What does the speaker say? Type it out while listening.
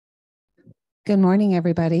Good morning,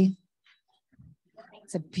 everybody.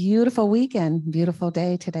 It's a beautiful weekend, beautiful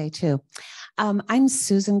day today, too. I'm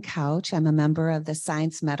Susan Couch. I'm a member of the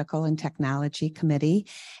Science, Medical, and Technology Committee,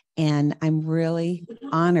 and I'm really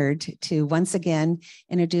honored to once again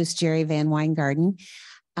introduce Jerry Van Wyngarden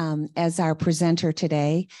as our presenter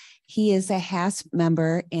today. He is a HASP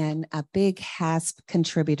member and a big HASP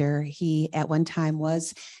contributor. He at one time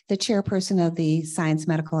was the chairperson of the Science,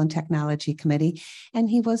 Medical, and Technology Committee, and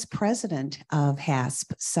he was president of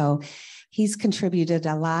HASP. So he's contributed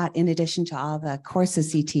a lot in addition to all the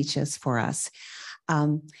courses he teaches for us.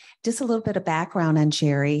 Just a little bit of background on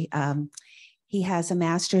Jerry. He has a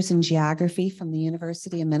master's in geography from the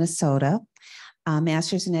University of Minnesota, a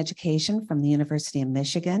master's in education from the University of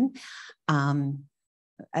Michigan,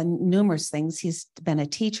 and numerous things. He's been a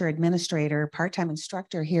teacher, administrator, part-time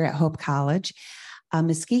instructor here at Hope College,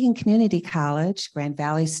 Muskegon Community College, Grand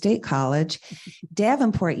Valley State College,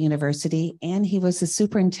 Davenport University, and he was the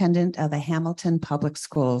superintendent of the Hamilton Public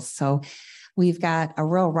Schools. So we've got a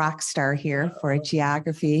real rock star here for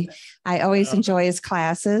geography. I always enjoy his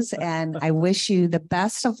classes, and I wish you the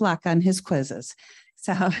best of luck on his quizzes.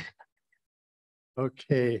 So.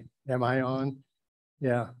 Okay, am I on?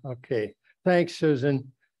 Yeah, okay. Thanks,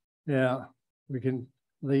 Susan. Yeah, we can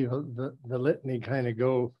leave the litany kind of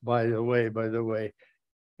go by the way.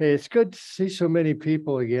 Hey, it's good to see so many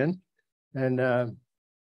people again. And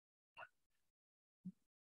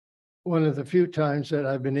one of the few times that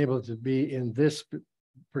I've been able to be in this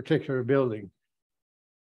particular building.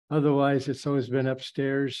 Otherwise, it's always been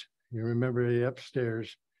upstairs. You remember the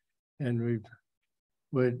upstairs. And we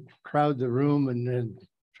would crowd the room and then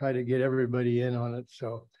try to get everybody in on it.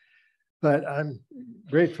 So. But I'm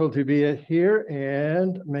grateful to be here,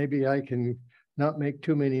 and maybe I can not make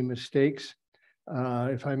too many mistakes.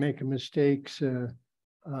 If I make mistakes,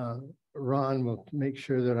 Ron will make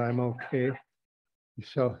sure that I'm okay.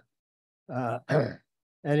 So at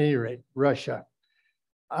any rate, Russia.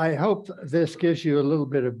 I hope this gives you a little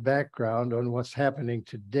bit of background on what's happening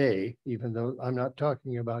today, even though I'm not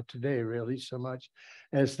talking about today really so much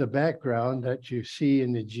as the background that you see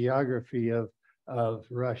in the geography of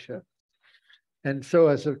Russia. And so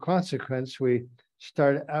as a consequence, we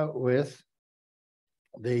start out with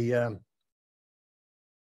the,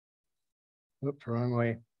 oops, wrong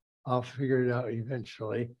way. I'll figure it out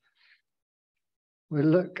eventually. We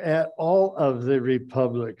look at all of the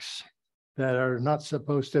republics that are not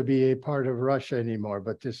supposed to be a part of Russia anymore,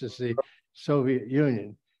 but this is the Soviet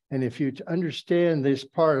Union. And if you understand this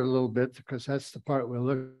part a little bit, because that's the part we'll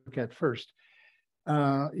look at first,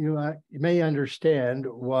 you may understand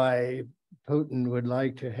why Putin would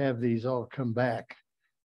like to have these all come back,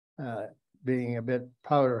 being a bit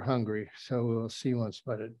powder hungry. So we'll see once,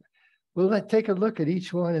 but we'll take a look at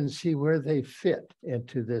each one and see where they fit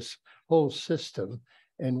into this whole system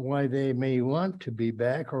and why they may want to be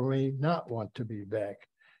back or may not want to be back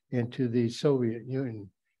into the Soviet Union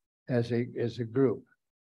as a group.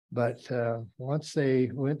 But once they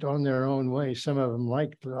went on their own way, some of them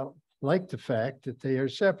liked the fact that they are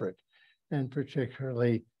separate, and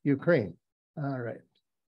particularly Ukraine. All right.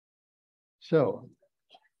 So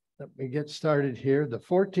let me get started here. The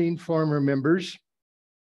 14 former members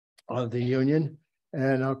of the Union,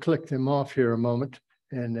 and I'll click them off here a moment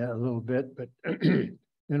and a little bit, but and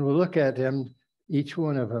we'll look at them, each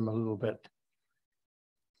one of them a little bit.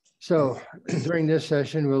 So during this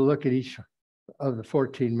session, we'll look at each of the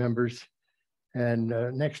 14 members, and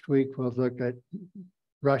next week we'll look at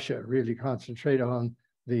Russia, really concentrate on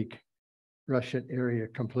the Russian area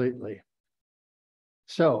completely.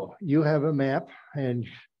 So you have a map, and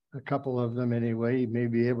a couple of them anyway. You may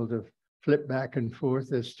be able to flip back and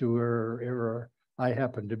forth as to wherever I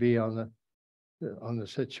happen to be on the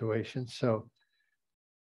situation. So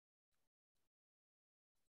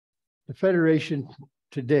the Federation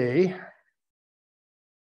today,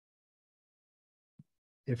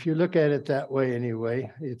 if you look at it that way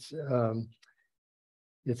anyway, it's a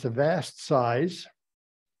vast size,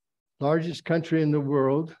 largest country in the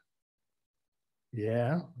world.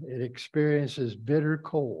 Yeah, it experiences bitter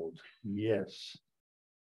cold. Yes.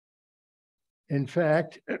 In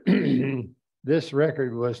fact, this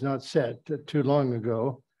record was not set too long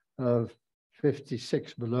ago of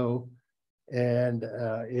 56 below. And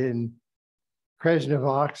in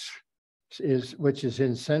Krasnovodsk, which is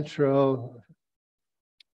in central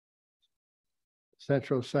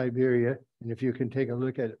Siberia, and if you can take a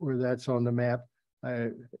look at where that's on the map,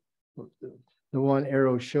 the one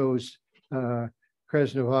arrow shows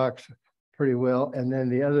Krasnovodsk pretty well, and then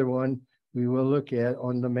the other one we will look at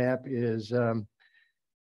on the map is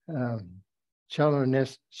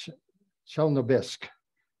Chernobylsk.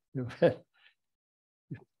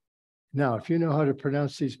 Now, if you know how to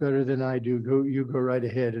pronounce these better than I do, you go right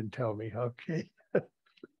ahead and tell me, okay?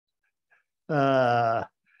 At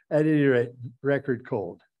any rate, record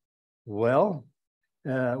cold. Well,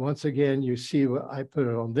 once again, you see what I put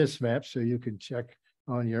it on this map, so you can check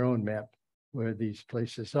on your own map where these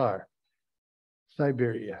places are.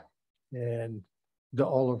 Siberia and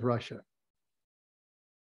all of Russia.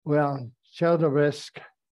 Well, Chernobyl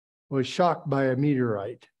was shocked by a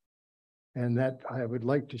meteorite, and that I would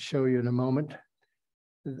like to show you in a moment.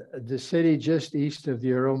 The city just east of the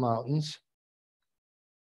Ural Mountains.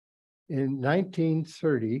 In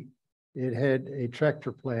 1930, it had a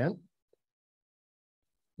tractor plant.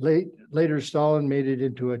 Later, Stalin made it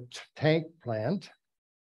into a tank plant,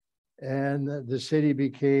 and the city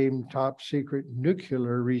became top secret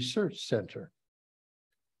nuclear research center.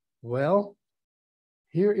 Well,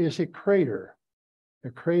 here is a crater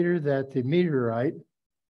that the meteorite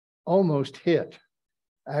almost hit.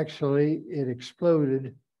 Actually, it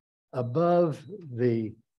exploded above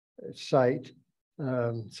the site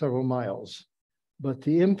several miles, but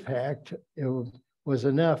the impact was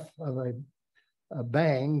enough of a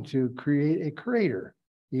bang to create a crater,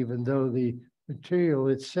 even though the material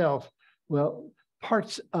itself, well,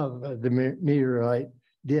 parts of the meteorite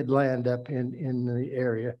did land up in the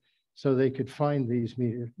area, so they could find these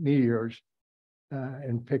meteors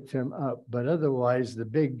and pick them up. But otherwise, the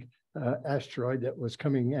big asteroid that was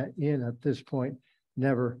coming in at this point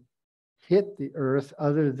never hit the Earth,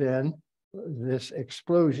 other than this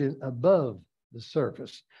explosion above the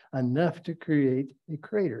surface, enough to create a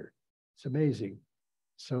crater. It's amazing.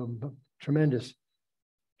 So tremendous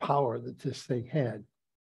power that this thing had.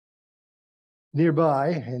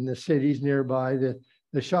 Nearby, in the cities nearby,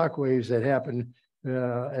 the shock waves that happen,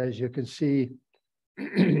 as you can see,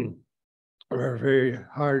 are very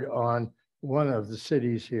hard on one of the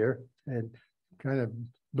cities here and kind of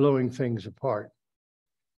blowing things apart.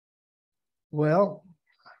 Well,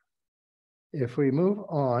 if we move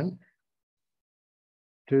on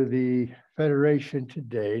to the Federation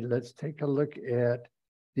today, let's take a look at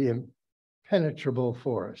the impenetrable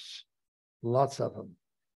forests, lots of them.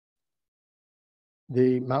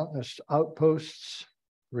 The mountainous outposts,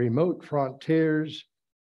 remote frontiers,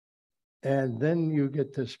 and then you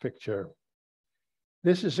get this picture.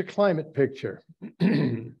 This is a climate picture.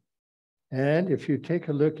 And if you take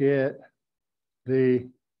a look at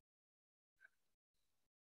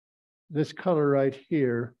this color right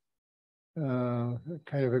here,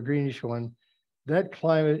 kind of a greenish one, that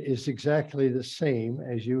climate is exactly the same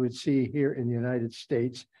as you would see here in the United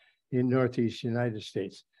States, in Northeast United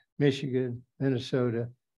States, Michigan, Minnesota,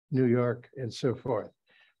 New York, and so forth.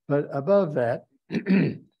 But above that,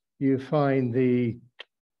 you find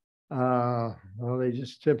well, they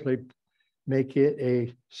just simply make it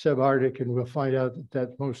a subarctic, and we'll find out that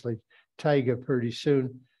that's mostly taiga pretty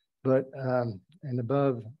soon. But, and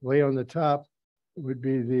above, way on the top, would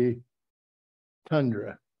be the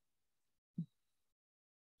tundra.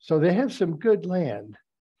 So they have some good land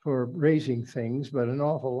for raising things, but an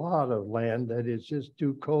awful lot of land that is just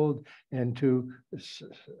too cold and too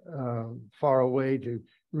far away to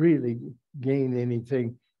really gain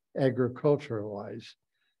anything agriculture-wise.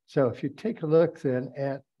 So if you take a look then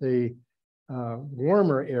at the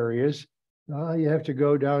warmer areas, you have to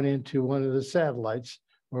go down into one of the satellites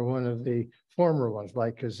or one of the former ones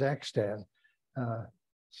like Kazakhstan.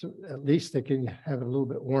 So at least they can have it a little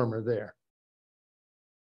bit warmer there.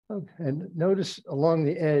 Okay. And notice along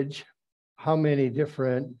the edge how many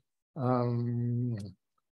different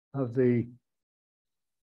of the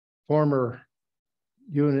former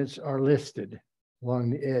units are listed along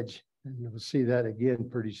the edge. And you'll see that again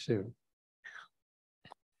pretty soon.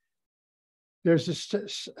 There's a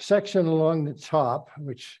section along the top,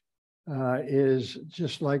 which is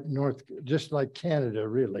just like Canada,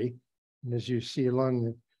 really. And as you see along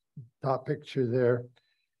the top picture there,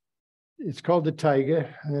 it's called the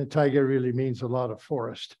taiga, and the taiga really means a lot of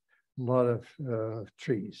forest, a lot of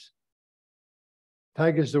trees.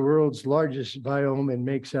 Taiga is the world's largest biome and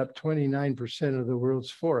makes up 29% of the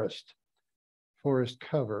world's forest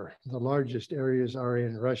cover. The largest areas are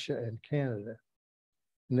in Russia and Canada.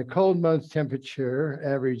 In the cold month, temperature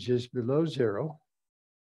averages below zero.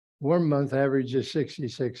 Warm month averages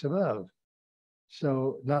 66 above,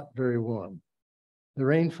 so not very warm. The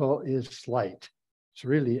rainfall is slight. It's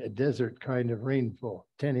really a desert kind of rainfall.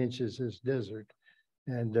 10 inches is desert,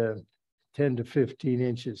 and 10 to 15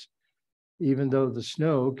 inches, even though the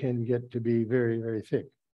snow can get to be very, very thick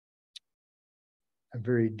and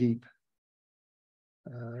very deep.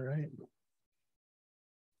 All right.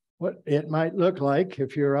 What it might look like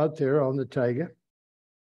if you're out there on the taiga.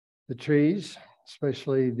 The trees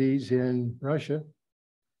especially these in Russia.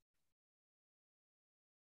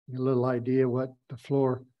 A little idea what the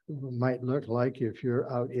floor might look like if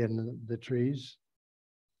you're out in the trees.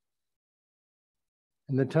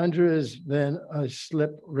 And the tundra is then a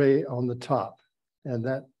slip ray on the top. And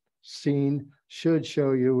that scene should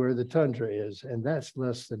show you where the tundra is. And that's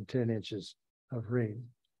less than 10 inches of rain.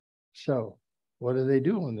 So what do they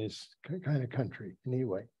do in this kind of country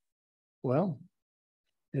anyway? Well,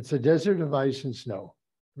 it's a desert of ice and snow.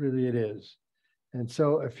 Really it is. And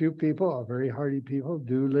so a few people, very hardy people,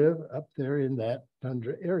 do live up there in that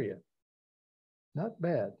tundra area. Not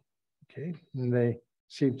bad, okay? And they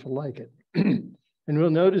seem to like it. And we'll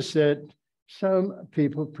notice that some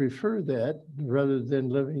people prefer that rather than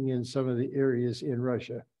living in some of the areas in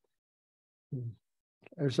Russia.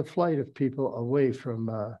 There's a flight of people away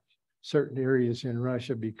from certain areas in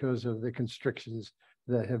Russia because of the constrictions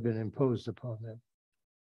that have been imposed upon them.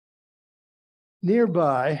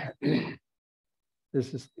 Nearby,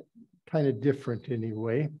 this is kind of different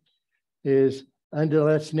anyway, is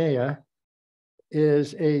Andaletsnaya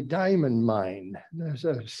is a diamond mine. There's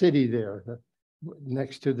a city there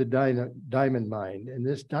next to the diamond mine. And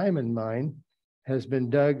this diamond mine has been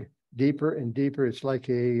dug deeper and deeper. It's like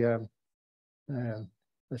a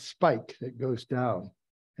spike that goes down,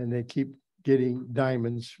 and they keep getting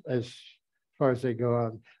diamonds as far as they go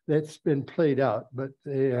on. That's been played out, but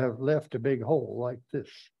they have left a big hole like this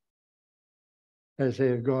as they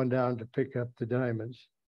have gone down to pick up the diamonds.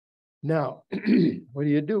 Now, what do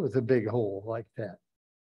you do with a big hole like that?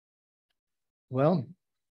 Well,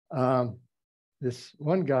 this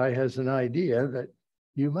one guy has an idea that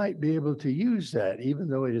you might be able to use that, even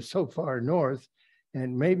though it is so far north,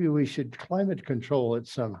 and maybe we should climate control it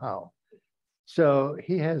somehow. So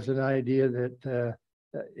he has an idea that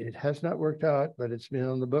it has not worked out, but it's been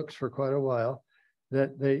on the books for quite a while,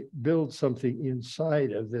 that they build something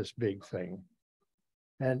inside of this big thing.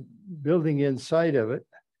 And building inside of it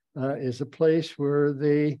is a place where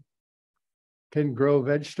they can grow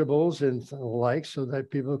vegetables and the like so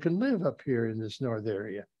that people can live up here in this north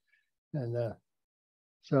area. And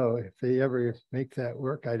so if they ever make that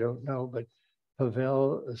work, I don't know, but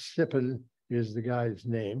Pavel Sipin is the guy's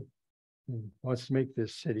name. He wants to make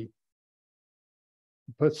this city.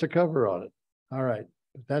 He puts a cover on it. All right,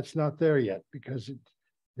 but that's not there yet because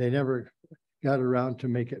they never got around to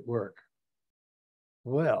make it work.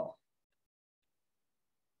 Well,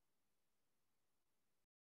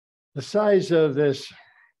 the size of this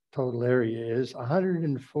total area is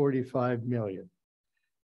 145 million.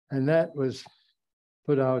 And that was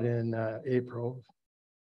put out in April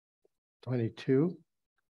 22.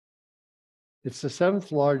 It's the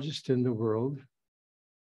 7th largest in the world.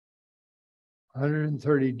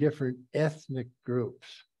 130 different ethnic groups.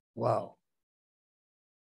 Wow.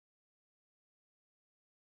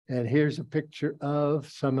 And here's a picture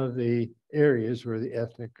of some of the areas where the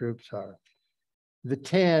ethnic groups are. The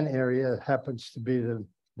tan area happens to be the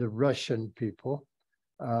Russian people,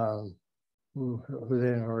 who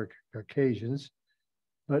then are Caucasians.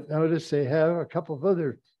 But notice they have a couple of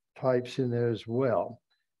other types in there as well.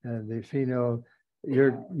 And the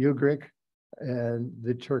Finno-Ugric and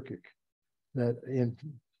the Turkic that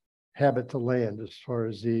inhabit the land as far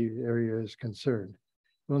as the area is concerned.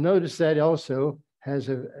 We'll notice that also has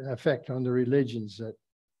an effect on the religions that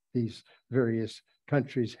these various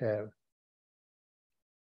countries have.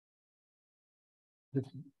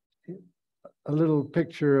 A little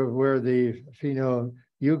picture of where the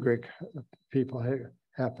Finno-Ugric people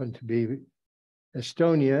happen to be.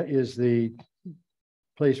 Estonia is the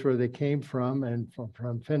place where they came from, and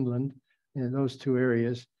from Finland, in those two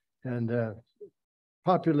areas, and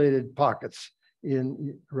populated pockets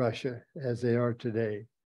in Russia as they are today.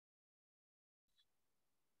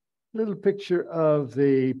 Little picture of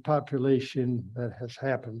the population that has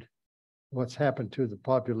happened, what's happened to the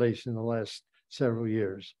population in the last several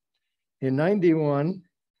years. In 91,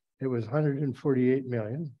 it was 148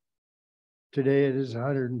 million. Today it is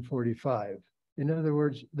 145. In other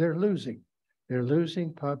words, they're losing. They're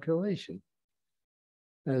losing population,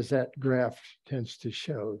 as that graph tends to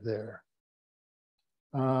show there.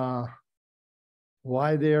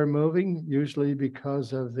 Why they are moving? Usually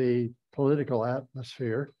because of the political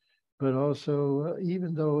atmosphere, but also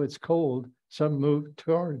even though it's cold, some move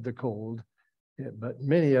toward the cold, but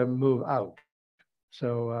many of them move out.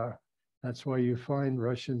 So that's why you find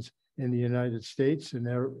Russians in the United States and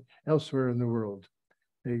elsewhere in the world.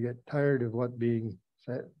 They get tired of what being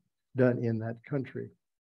done in that country.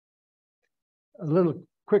 A little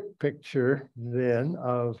quick picture then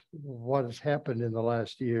of what has happened in the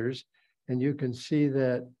last years. And you can see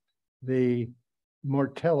that the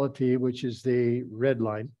mortality, which is the red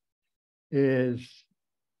line, is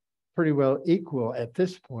pretty well equal at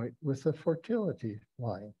this point with the fertility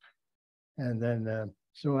line. And then,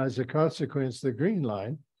 so as a consequence, the green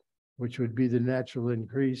line, which would be the natural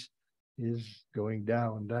increase, is going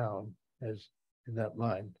down, down as in that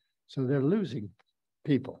line. So they're losing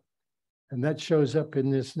people. And that shows up in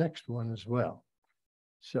this next one as well.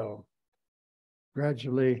 So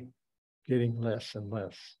gradually getting less and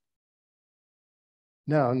less.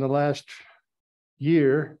 Now, in the last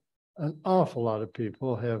year, an awful lot of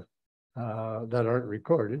people have, that aren't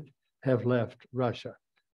recorded, have left Russia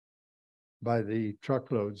by the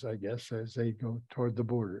truckloads, I guess, as they go toward the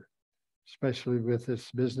border, especially with this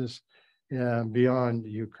business beyond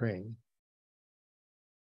Ukraine.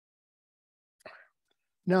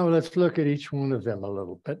 Now let's look at each one of them a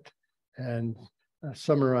little bit and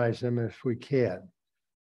summarize them if we can.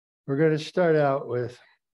 We're going to start out with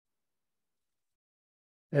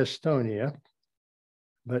Estonia,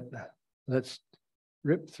 but let's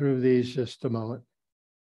rip through these just a moment.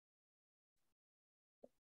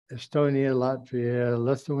 Estonia, Latvia,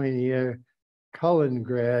 Lithuania,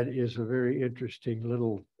 Kaliningrad is a very interesting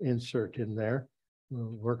little insert in there.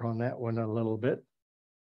 We'll work on that one a little bit.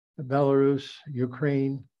 Belarus,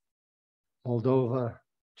 Ukraine, Moldova,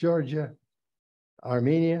 Georgia,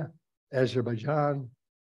 Armenia, Azerbaijan,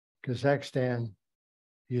 Kazakhstan,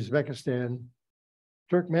 Uzbekistan,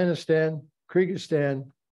 Turkmenistan,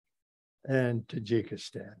 Kyrgyzstan, and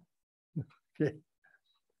Tajikistan. Okay.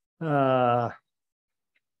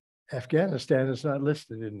 Afghanistan is not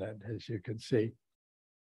listed in that, as you can see.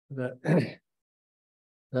 That,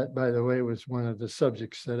 that, by the way, was one of the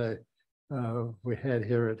subjects that we had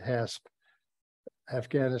here at HASP.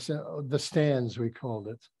 Afghanistan, the stands we called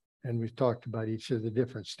it, and we've talked about each of the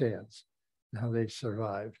different stands and how they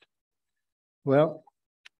survived. Well,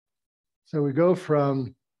 so we go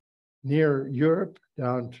from near Europe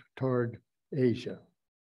down toward Asia.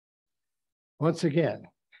 Once again,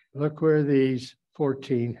 look where these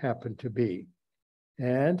 14 happen to be.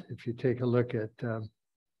 And if you take a look at,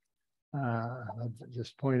 I'll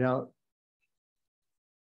just point out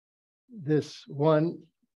this one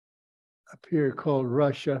up here called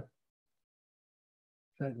Russia.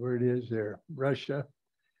 Is that where it is there? Russia.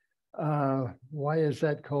 Why is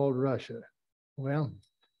that called Russia? Well,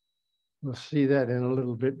 we'll see that in a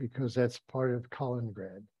little bit because that's part of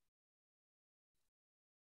Kaliningrad.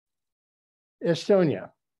 Estonia,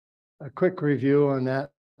 a quick review on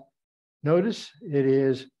that. Notice it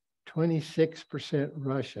is 26%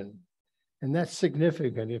 Russian, and that's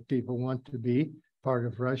significant if people want to be part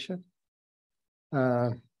of Russia.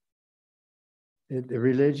 The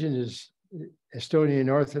religion is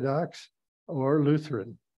Estonian Orthodox or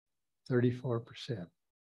Lutheran, 34%.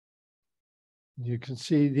 You can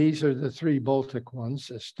see these are the three Baltic ones,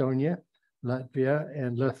 Estonia, Latvia,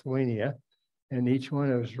 and Lithuania, and each one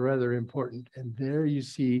is rather important. And there you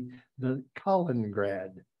see the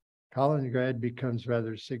Kaliningrad. Kaliningrad becomes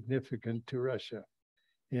rather significant to Russia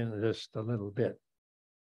in just a little bit.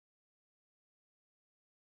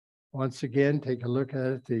 Once again, take a look at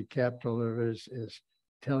it. The capital of it is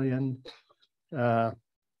Tallinn,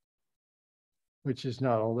 which is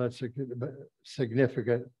not all that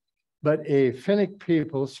significant, but a Finnic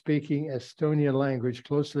people speaking Estonian language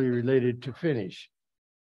closely related to Finnish.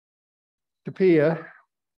 Tapia,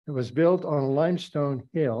 it was built on a limestone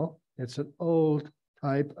hill. It's an old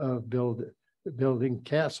type of building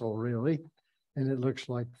castle, really, and it looks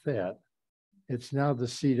like that. It's now the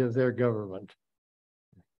seat of their government.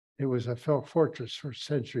 It was a fortress for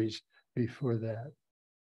centuries before that.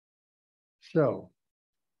 So,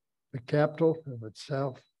 the capital of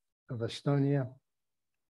itself, of Estonia.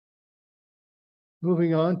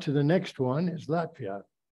 Moving on to the next one is Latvia.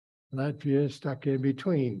 Latvia is stuck in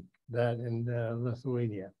between that and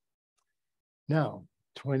Lithuania. Now,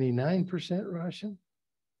 29% Russian.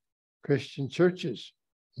 Christian churches.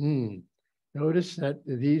 Notice that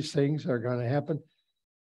these things are going to happen.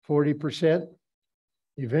 40%.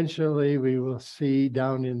 Eventually, we will see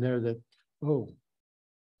down in there that, oh,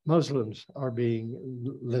 Muslims are being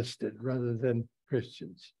listed rather than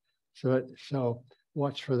Christians. So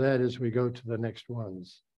watch for that as we go to the next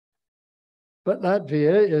ones. But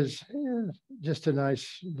Latvia is just a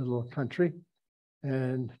nice little country,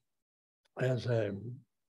 and has a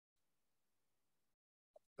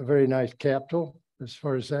very nice capital as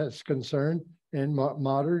far as that's concerned, and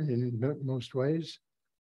modern in most ways.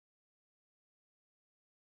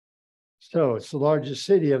 So it's the largest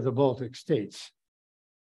city of the Baltic states.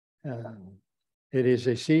 It is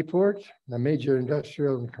a seaport, a major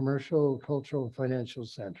industrial and commercial, cultural, and financial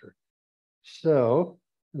center. So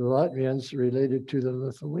The Latvians related to the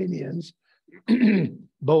Lithuanians.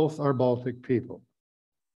 Both are Baltic people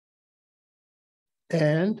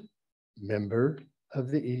and member of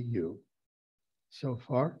the EU. So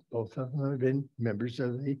far, both of them have been members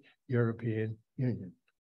of the European Union.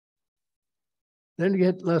 Then you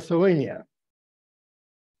get Lithuania,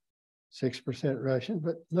 6% Russian,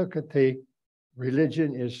 but look at the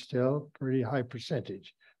religion is still a pretty high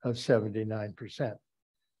percentage of 79%,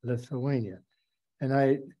 Lithuania. And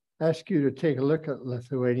I ask you to take a look at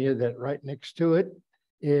Lithuania, that right next to it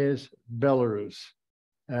is Belarus.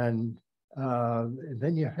 And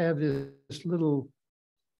then you have this little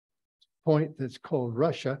point that's called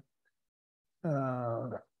Russia,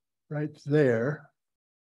 right there.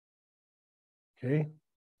 Okay,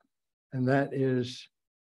 and that is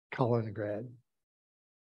Kaliningrad.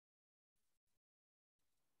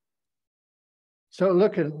 So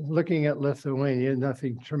looking at Lithuania,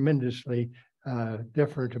 nothing tremendously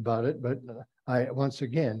different about it, but I once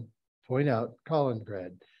again point out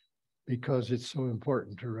Kaliningrad because it's so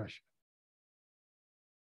important to Russia.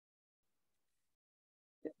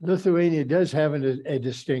 Lithuania does have a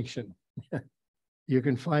distinction. You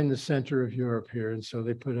can find the center of Europe here, and so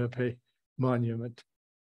they put up a monument.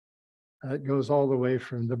 It goes all the way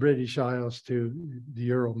from the British Isles to the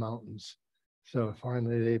Ural Mountains. So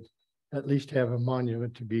finally, they at least have a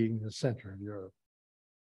monument to being the center of Europe.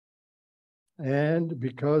 And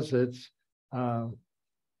because it's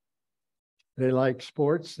they like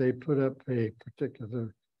sports, they put up a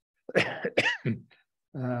particular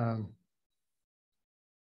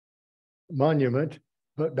monument,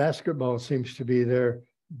 but basketball seems to be their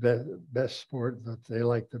best sport that they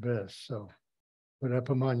like the best. So put up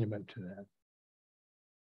a monument to that.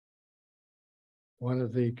 One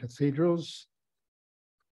of the cathedrals,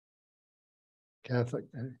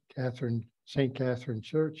 St. Catherine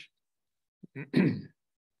Church.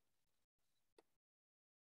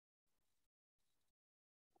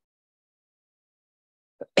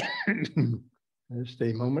 Just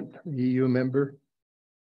a moment, EU member.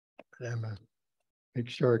 I'm gonna make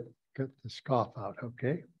sure I get the cough out,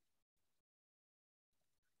 okay?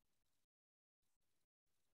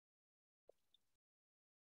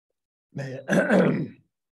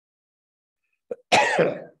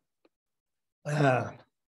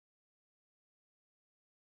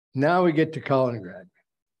 Now we get to Kaliningrad.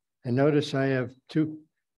 And notice I have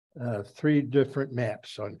three different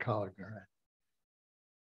maps on Kaliningrad.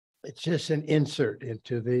 It's just an insert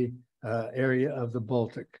into the area of the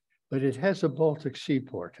Baltic, but it has a Baltic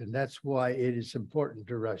seaport, and that's why it is important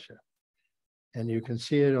to Russia. And you can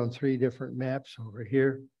see it on three different maps over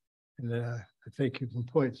here. And I think you can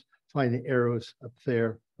find the arrows up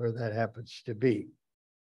there where that happens to be.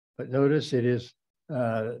 But notice it is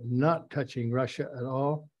not touching Russia at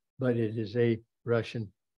all, but it is a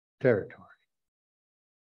Russian territory.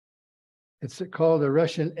 It's called a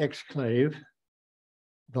Russian exclave.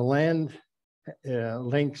 The land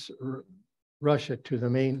links Russia to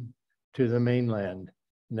the mainland,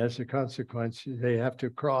 and as a consequence, they have to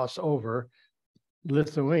cross over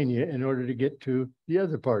Lithuania in order to get to the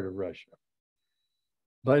other part of Russia.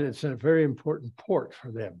 But it's a very important port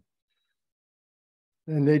for them,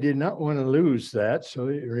 and they did not want to lose that, so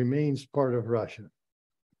it remains part of Russia.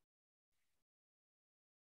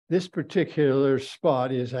 This particular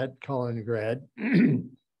spot is at Kaliningrad.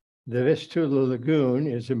 The Vistula Lagoon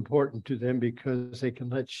is important to them because they can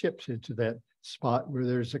let ships into that spot where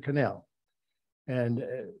there's a canal. And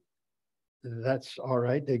that's all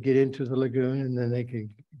right. They get into the lagoon and then they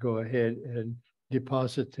can go ahead and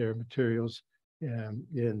deposit their materials in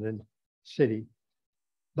the city.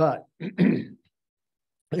 But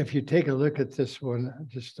if you take a look at this one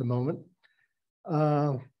just a moment,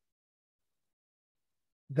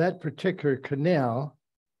 that particular canal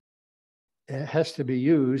has to be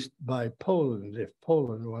used by Poland if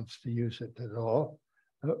Poland wants to use it at all,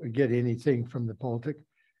 get anything from the Baltic,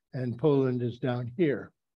 and Poland is down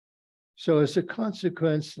here. So as a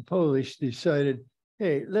consequence, the Polish decided,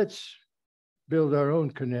 hey, let's build our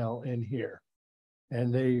own canal in here.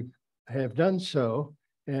 And they have done so.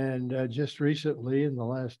 And just recently, in the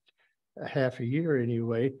last half a year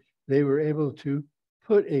anyway, they were able to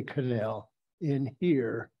put a canal in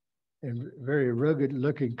here, a very rugged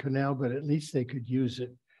looking canal, but at least they could use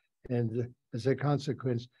it. And as a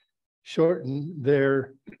consequence, shorten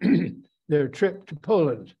their, their trip to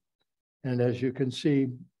Poland. And as you can see,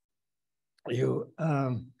 the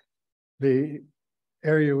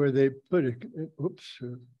area where they put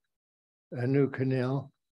a new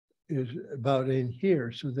canal is about in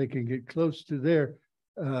here, so they can get close to their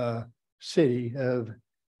city of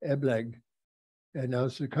Ebleg. And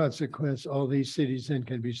as a consequence, all these cities then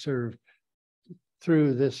can be served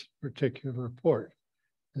through this particular port.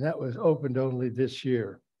 And that was opened only this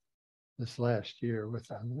year, this last year,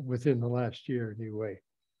 within the last year anyway.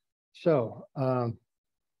 So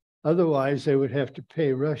otherwise, they would have to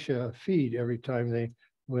pay Russia a fee every time they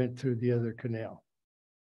went through the other canal.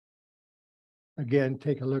 Again,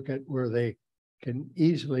 take a look at where they can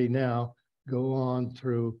easily now go on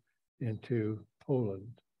through into Poland.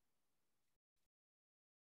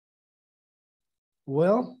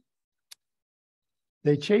 Well,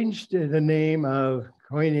 they changed the name of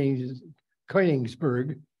Königsberg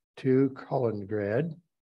to Kaliningrad.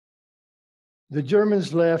 The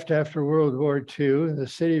Germans left after World War II, and the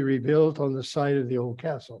city rebuilt on the site of the old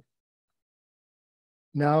castle.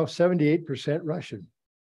 Now 78% Russian.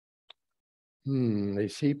 A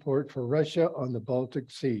seaport for Russia on the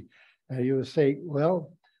Baltic Sea. Now you would say,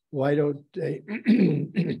 well, why don't they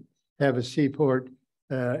have a seaport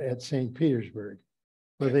at St. Petersburg?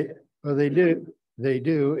 Well, they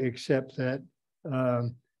do, except that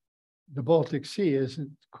the Baltic Sea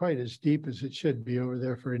isn't quite as deep as it should be over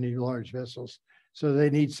there for any large vessels. So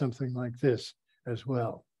they need something like this as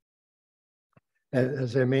well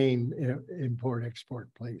as a main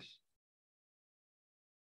import-export place.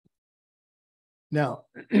 Now,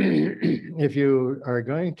 if you are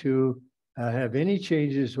going to have any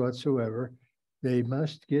changes whatsoever, they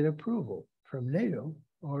must get approval from NATO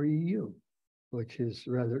or EU, which is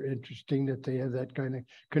rather interesting that they have that kind of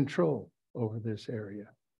control over this area.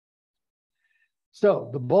 So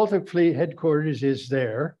the Baltic Fleet headquarters is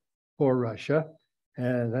there for Russia,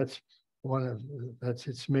 and that's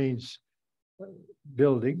its main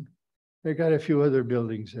building. They got a few other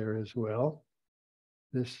buildings there as well.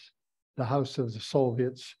 The House of the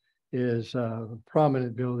Soviets is a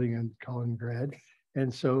prominent building in Kaliningrad,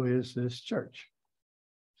 and so is this church.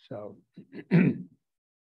 So,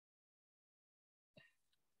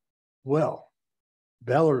 well,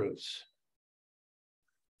 Belarus,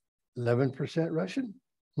 11% Russian,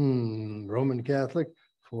 Roman Catholic,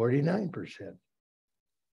 49%,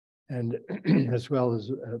 and as well as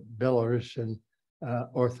Belarusian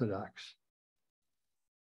Orthodox.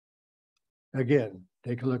 Again,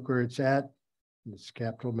 take a look where it's at. Its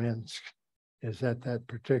capital Minsk is at that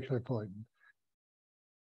particular point.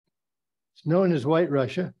 It's known as White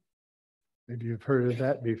Russia. Maybe you've heard of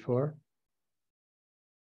that before.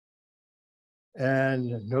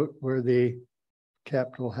 And note where the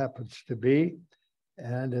capital happens to be.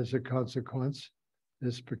 And as a consequence,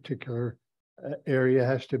 this particular area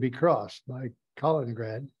has to be crossed by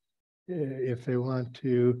Kaliningrad if they want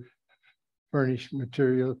to furnish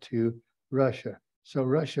material to Russia. So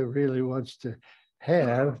Russia really wants to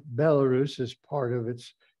have Belarus as part of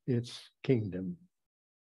its kingdom.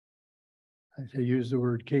 I use the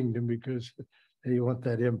word kingdom because they want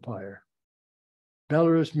that empire.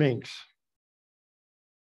 Belarus Minsk.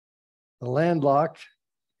 The landlocked,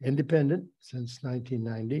 independent since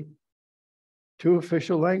 1990. 2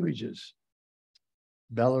 official languages,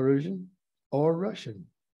 Belarusian or Russian.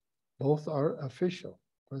 Both are official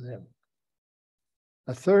for them.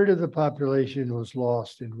 1/3 of the population was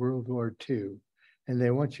lost in World War II, and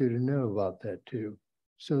they want you to know about that too.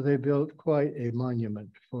 So they built quite a monument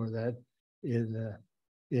for that in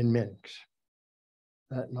Minsk.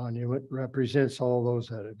 That monument represents all those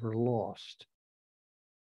that were lost.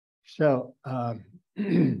 So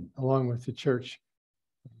along with the church,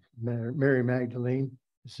 Mary Magdalene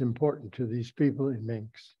is important to these people in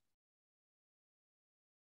Minsk.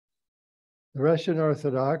 The Russian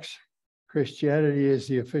Orthodox Christianity is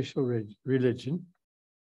the official religion.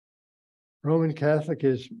 Roman Catholic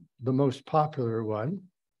is the most popular one.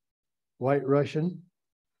 White Russian,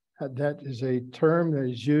 that is a term that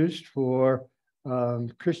is used for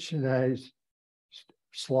Christianized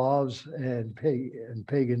Slavs and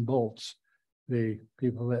pagan Balts, the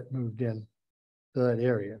people that moved in to that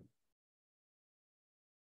area.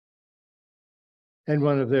 And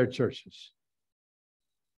one of their churches.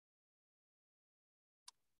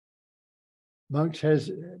 Minsk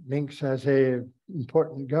has an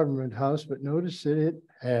important government house, but notice that it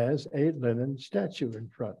has a Lenin statue in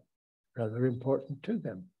front, rather important to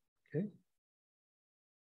them, okay?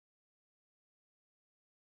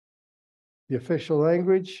 The official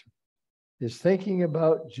language is thinking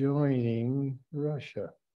about joining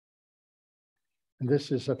Russia. And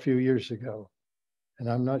this is a few years ago, and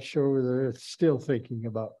I'm not sure whether it's still thinking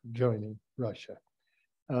about joining Russia.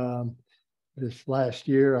 This last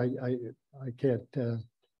year, I can't,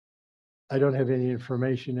 I don't have any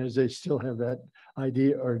information as they still have that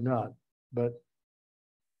idea or not, but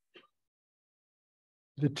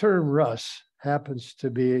the term Rus happens to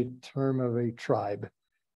be a term of a tribe.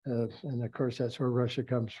 And of course, that's where Russia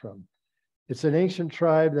comes from. It's an ancient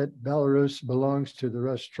tribe that Belarus belongs to the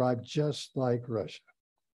Rus tribe, just like Russia.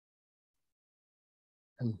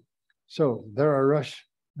 And so there are Rus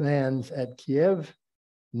bands at Kiev,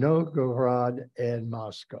 Novgorod, and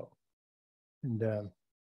Moscow. And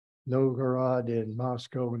Novgorod and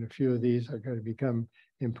Moscow and a few of these are going to become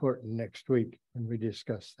important next week when we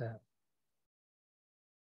discuss that.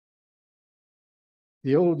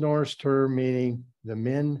 The Old Norse term meaning the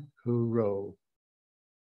men who row.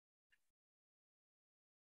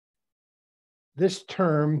 This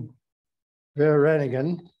term,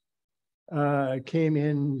 Wyngarden, came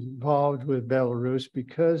involved with Belarus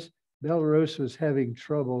because Belarus was having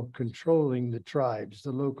trouble controlling the tribes,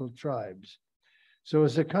 the local tribes. So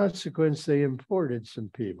as a consequence, they imported some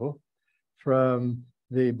people from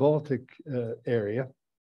the Baltic area.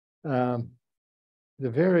 The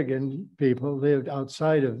Wyngarden people lived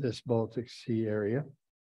outside of this Baltic Sea area,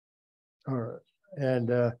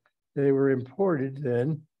 and they were imported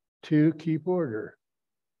then to keep order.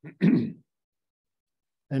 And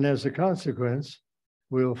as a consequence,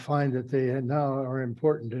 we'll find that they now are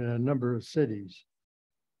important in a number of cities.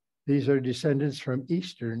 These are descendants from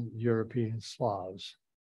Eastern European Slavs.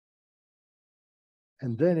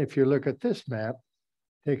 And then if you look at this map,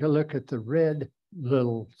 take a look at the red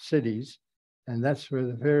little cities, and that's where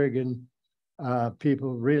the Wyngarden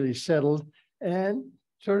people really settled and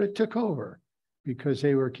sort of took over because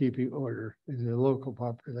they were keeping order in the local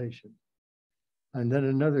population. And then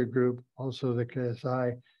another group, also the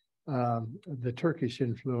Kazai, the Turkish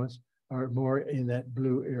influence, are more in that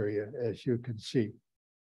blue area, as you can see.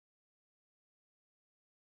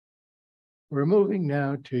 We're moving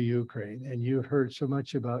now to Ukraine, and you've heard so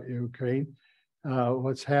much about Ukraine,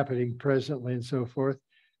 what's happening presently and so forth.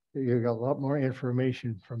 You got a lot more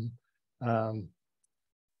information from the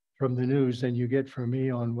news than you get from me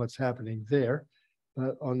on what's happening there.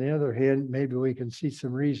 But on the other hand, maybe we can see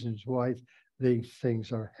some reasons why these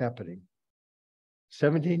things are happening.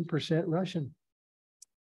 17% Russian.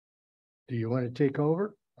 Do you want to take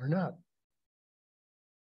over or not?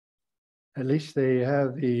 At least they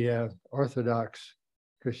have the Orthodox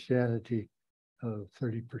Christianity of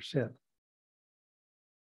 30%.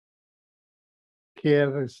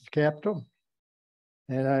 Kiev is the capital.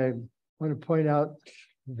 And I want to point out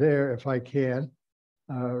there, if I can,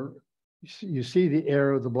 you see the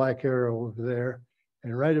arrow, the black arrow over there,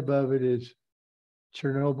 and right above it is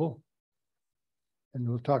Chernobyl. And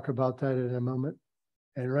we'll talk about that in a moment.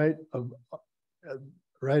 And right above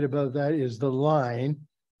that is the line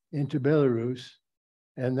into Belarus,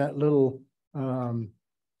 and that little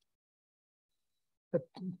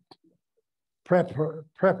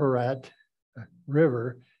Preparat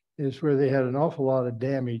River is where they had an awful lot of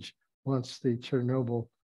damage once the Chernobyl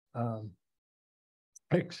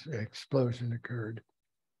explosion occurred,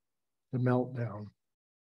 the meltdown.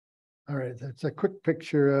 All right, that's a quick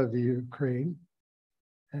picture of the Ukraine.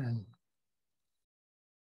 And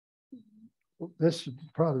this is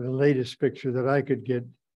probably the latest picture that I could get.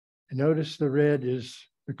 Notice the red is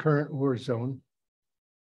the current war zone.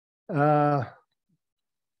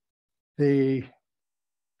 The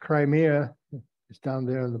Crimea is down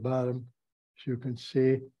there on the bottom, as you can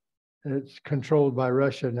see. It's controlled by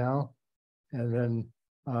Russia now. And then,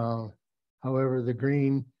 however, the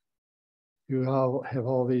green, you all have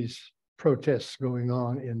all these protests going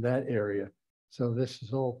on in that area. So this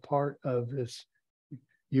is all part of this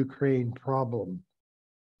Ukraine problem.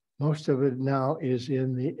 Most of it now is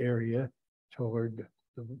in the area toward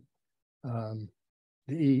the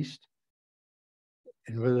east.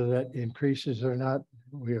 And whether that increases or not,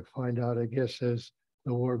 we'll find out, I guess, as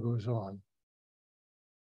the war goes on.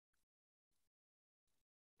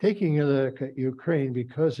 Taking a look at Ukraine,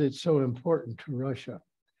 because it's so important to Russia,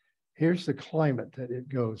 here's the climate that it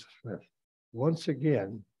goes with. Once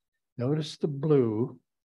again, notice the blue.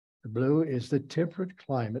 The blue is the temperate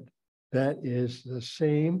climate that is the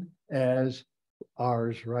same as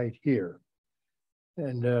ours right here.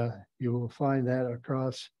 And you will find that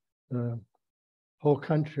across the whole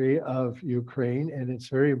country of Ukraine, and it's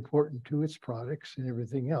very important to its products and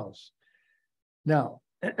everything else. Now,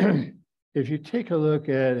 if you take a look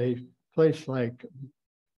at a place like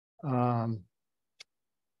in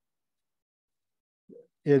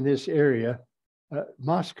this area,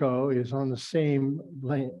 Moscow is on the same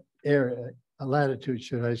latitude,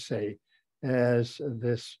 should I say, as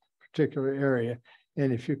this particular area.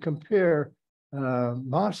 And if you compare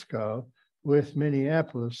Moscow with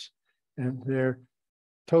Minneapolis and their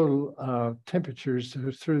total temperatures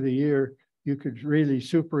through the year you could really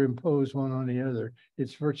superimpose one on the other.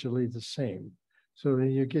 It's virtually the same. So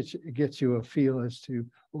then it gets you a feel as to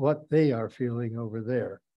what they are feeling over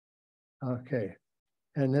there. Okay.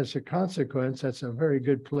 And as a consequence, that's a very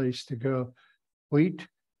good place to go. Wheat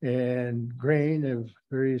and grain of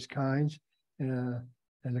various kinds. And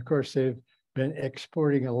of course, they've been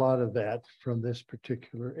exporting a lot of that from this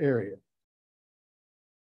particular area.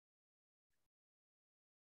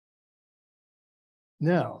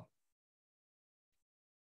 Now,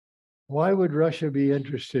 why would Russia be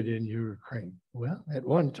interested in Ukraine? Well, at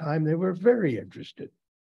one time, they were very interested.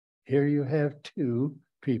 Here you have two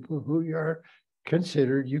people who are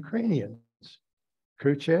considered Ukrainians,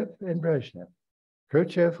 Khrushchev and Brezhnev.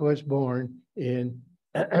 Khrushchev was born in,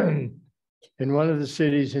 in one of the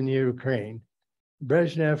cities in Ukraine.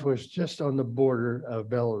 Brezhnev was just on the border of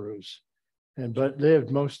Belarus, but lived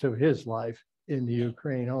most of his life in the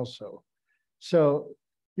Ukraine also. So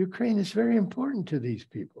Ukraine is very important to these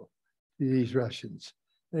people, to these Russians.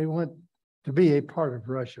 They want to be a part of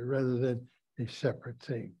Russia rather than a separate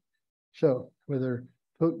thing. So whether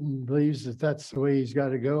Putin believes that that's the way he's got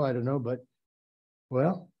to go, I don't know, but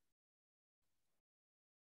well,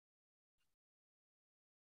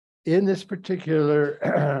 in this particular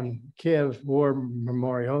Kiev War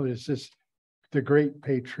Memorial is the Great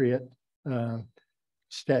Patriot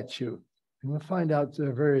statue. And we'll find out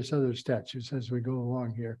the various other statues as we go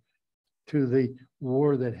along here to the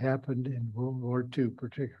war that happened in World War II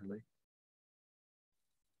particularly.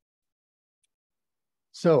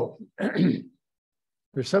 So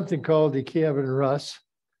there's something called the Kievan Rus.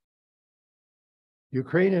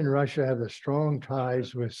 Ukraine and Russia have the strong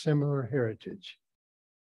ties with similar heritage.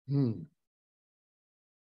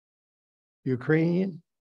 Ukrainian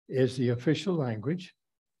is the official language.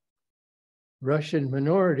 Russian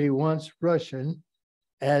minority wants Russian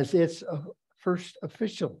as its first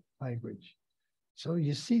official language. So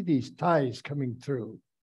you see these ties coming through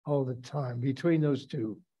all the time between those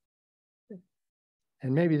two.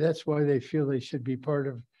 And maybe that's why they feel they should be part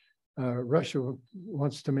of, Russia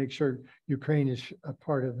wants to make sure Ukraine is a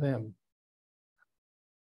part of them.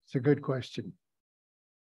 It's a good question.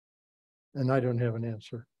 And I don't have an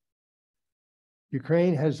answer.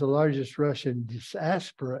 Ukraine has the largest Russian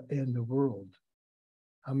diaspora in the world.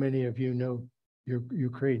 How many of you know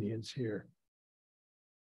Ukrainians here?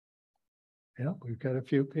 Yeah, we've got a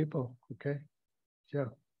few people, okay?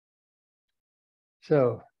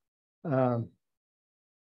 So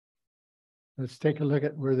let's take a look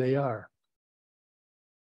at where they are.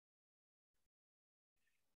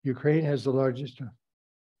 Ukraine has the largest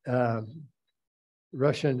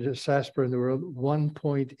Russian diaspora in the world,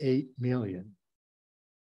 1.8 million.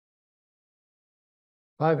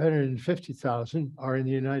 550,000 are in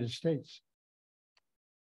the United States,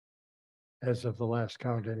 as of the last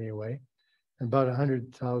count anyway, and about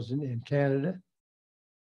 100,000 in Canada,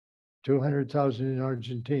 200,000 in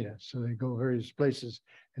Argentina. So they go various places,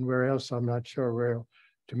 and where else, I'm not sure where,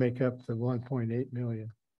 to make up the 1.8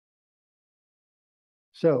 million.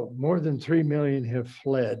 So more than 3 million have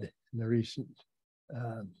fled in the recent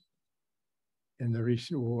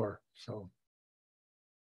war. So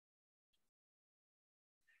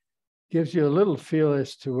gives you a little feel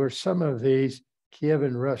as to where some of these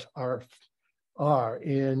Kievan Rus are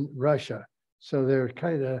in Russia. So they're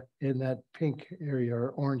kind of in that pink area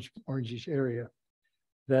or orangish area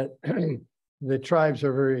that the tribes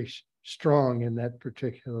are very strong in that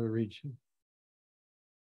particular region.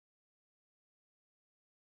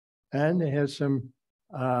 And they have some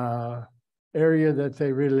area that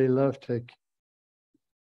they really love to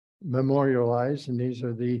memorialize, and these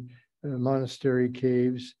are the monastery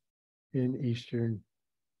caves in eastern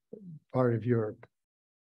part of Europe.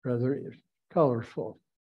 Rather colorful.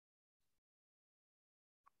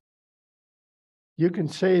 You can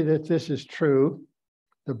say that this is true,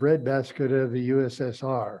 the breadbasket of the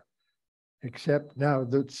USSR, except now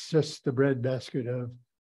that's just the breadbasket of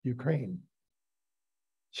Ukraine.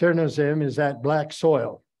 Chernozem is that black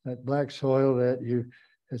soil that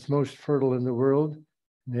it's most fertile in the world.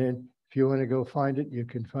 And then if you want to go find it, you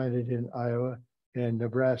can find it in Iowa and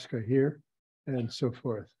Nebraska here and so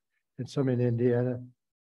forth. And some in Indiana,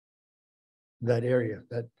 that area,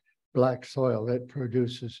 that black soil that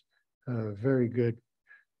produces very good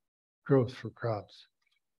growth for crops.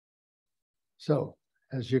 So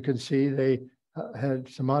as you can see, they had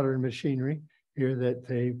some modern machinery here that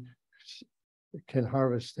they can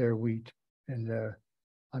harvest their wheat. And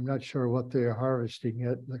I'm not sure what they're harvesting.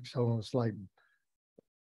 It looks almost like,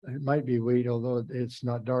 it might be wheat, although it's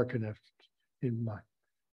not dark enough in my,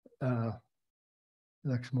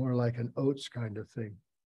 looks more like an oats kind of thing.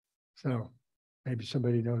 So maybe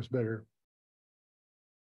somebody knows better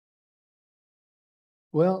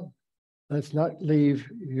Well, let's not leave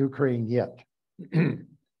Ukraine yet. And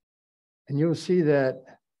you'll see that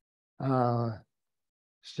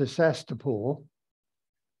Sevastopol,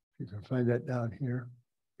 you can find that down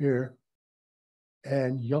here,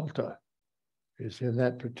 and Yalta is in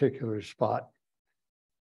that particular spot.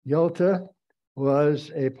 Yalta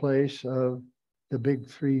was a place of the Big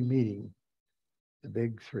Three meeting, the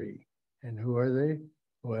Big Three. And who are they?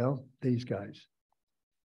 Well, these guys.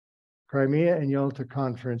 Crimea and Yalta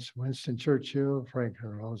Conference, Winston Churchill,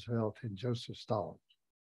 Franklin Roosevelt, and Joseph Stalin.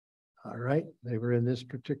 All right, they were in this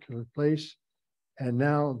particular place. And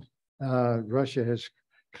now Russia has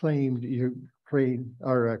claimed Ukraine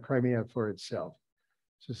or Crimea for itself.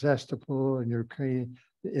 So Sevastopol and Ukraine,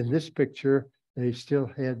 in this picture, they still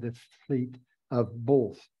had the fleet of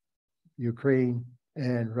both Ukraine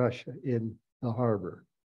and Russia in the harbor.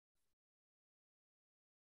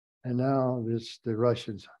 And now the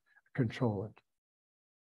Russians control it.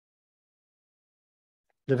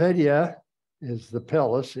 Levadia is the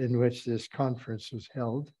palace in which this conference was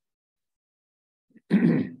held.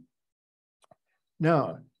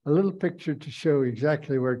 Now, a little picture to show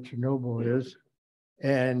exactly where Chernobyl is,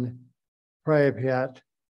 and Pripyat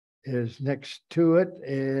is next to it,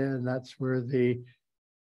 and that's where the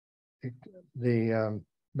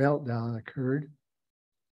meltdown occurred.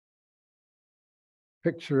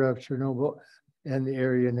 Picture of Chernobyl and the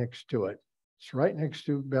area next to it. It's right next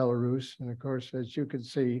to Belarus, and of course, as you can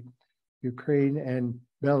see, Ukraine and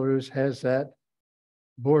Belarus has that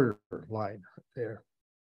border line right there.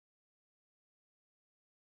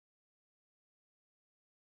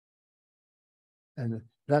 And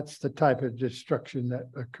that's the type of destruction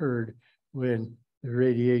that occurred when the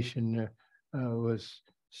radiation was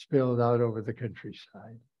spilled out over the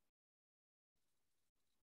countryside.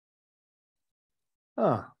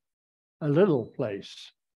 A little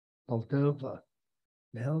place, Moldova,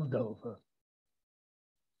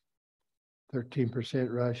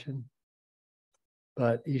 13% Russian,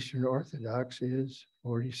 but Eastern Orthodox is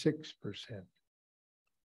 46%.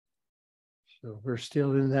 So we're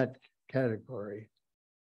still in that category.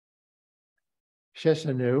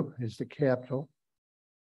 Chisinau is the capital.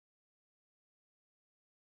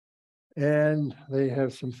 And they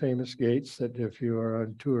have some famous gates that if you are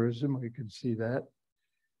on tourism, you can see that.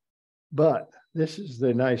 But this is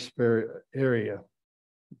the nice area,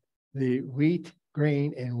 the wheat,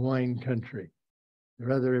 grain, and wine country.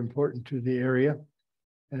 Rather important to the area.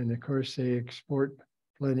 And of course, they export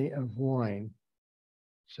plenty of wine.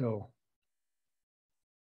 So,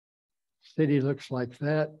 city looks like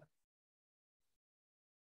that.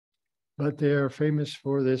 But they are famous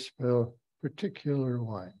for this particular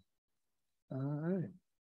wine. All right.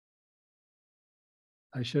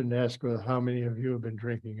 I shouldn't ask how many of you have been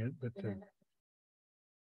drinking it, but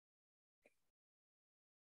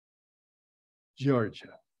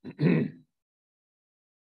Georgia.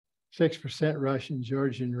 6% Russian,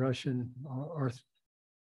 Georgian Russian,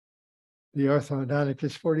 the orthodontic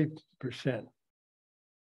is 40%.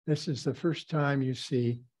 This is the first time you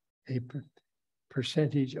see a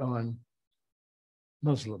percentage on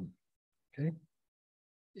Muslim, okay,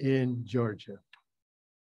 in Georgia.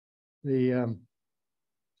 The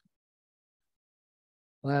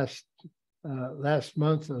last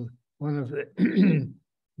month, one of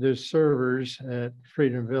the servers at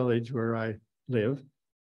Freedom Village, where I live,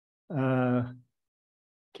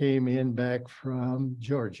 came in back from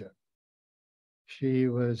Georgia. She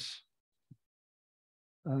was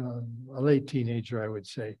a late teenager, I would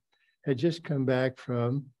say, had just come back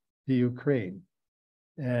from the Ukraine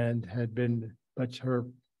and but her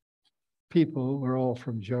people were all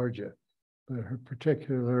from Georgia, but her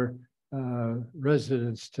particular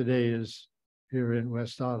residence today is here in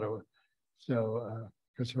West Ottawa. So,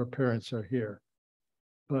 because her parents are here,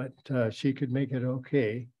 but she could make it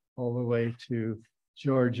okay all the way to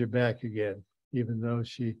Georgia back again, even though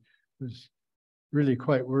she was really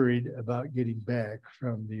quite worried about getting back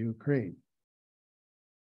from the Ukraine.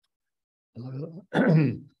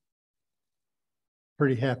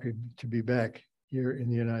 Pretty happy to be back here in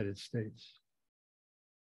the United States.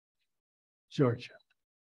 Georgia.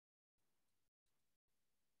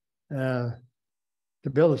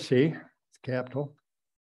 Tbilisi, capital.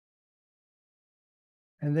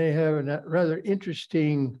 And they have a rather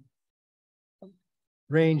interesting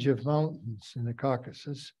range of mountains in the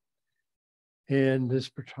Caucasus in this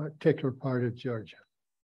particular part of Georgia.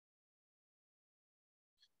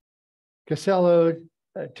 Castello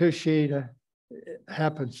Tushita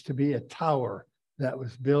happens to be a tower that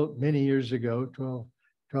was built many years ago,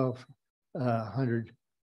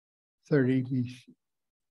 1230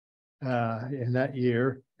 in that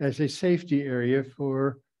year as a safety area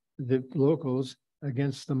for the locals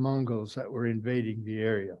against the Mongols that were invading the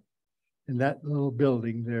area. And that little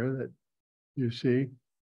building there that you see,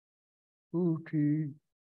 okay,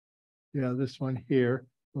 yeah, this one here,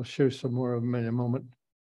 we'll show some more of them in a moment,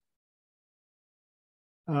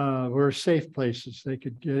 were safe places. They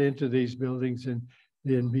could get into these buildings and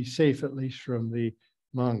then be safe, at least from the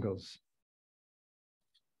Mongols.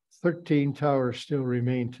 13 towers still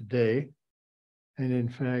remain today. And in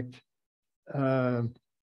fact,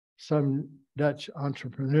 some Dutch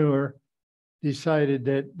entrepreneur decided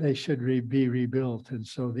that they should be rebuilt. And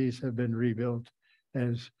so these have been rebuilt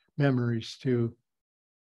as memories to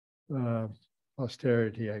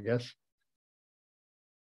posterity, I guess.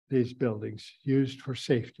 These buildings used for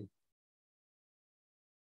safety.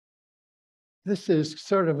 This is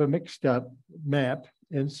sort of a mixed up map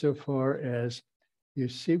insofar as you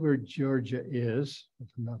see where Georgia is,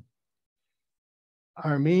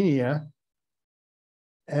 Armenia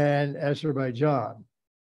and Azerbaijan.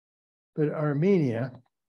 But Armenia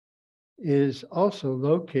is also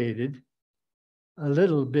located a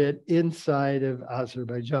little bit inside of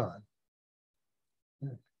Azerbaijan.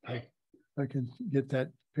 I can get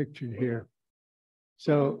that pictured here.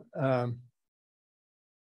 So a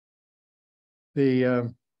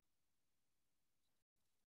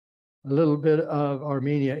little bit of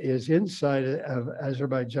Armenia is inside of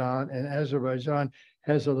Azerbaijan, and Azerbaijan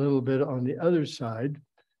has a little bit on the other side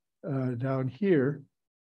down here,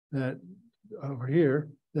 that over here,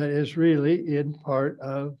 that is really in part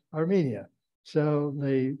of Armenia. So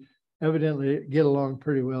they evidently get along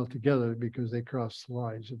pretty well together because they cross the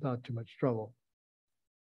lines without too much trouble.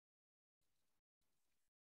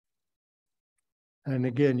 And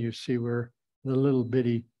again, you see where the little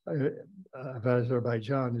bitty of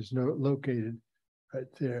Azerbaijan is located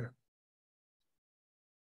right there.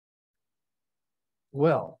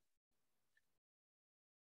 Well,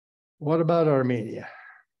 what about Armenia?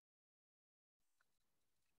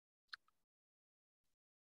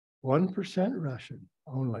 1% Russian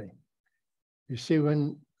only. You see,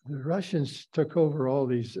 when the Russians took over all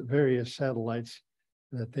these various satellites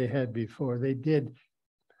that they had before, they did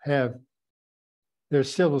have their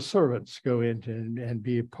civil servants go in and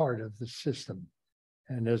be a part of the system.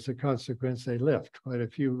 And as a consequence, they left quite a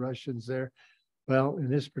few Russians there. Well, in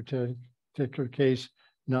this particular case,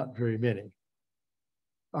 not very many.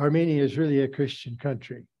 Armenia is really a Christian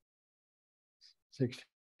country, 65%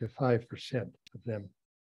 of them.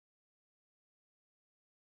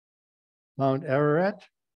 Mount Ararat?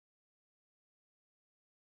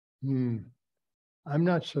 I'm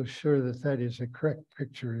not so sure that that is a correct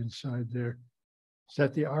picture inside there. Is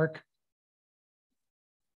that the Ark?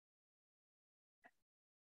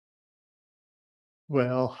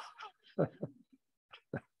 Well, that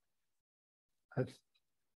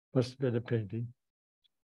must have been a painting.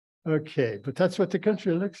 Okay, but that's what the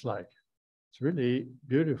country looks like. It's really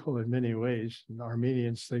beautiful in many ways, and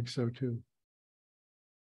Armenians think so too.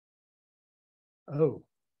 Oh,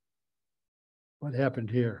 what happened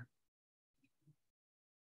here?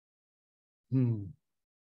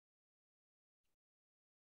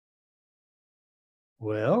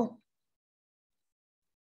 Well,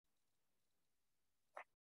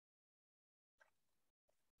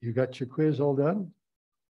 you got your quiz all done?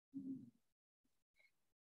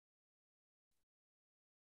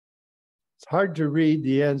 It's hard to read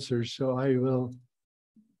the answers, so I will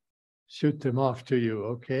shoot them off to you,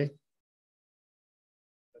 okay?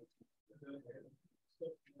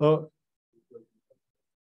 Oh,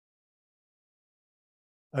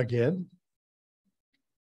 again?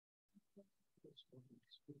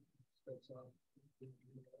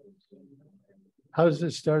 How does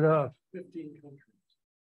it start off? 15 countries.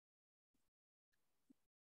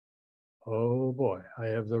 Oh boy, I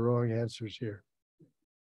have the wrong answers here.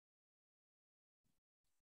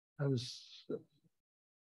 I was.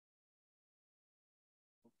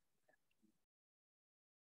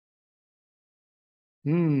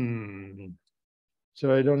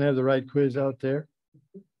 So I don't have the right quiz out there?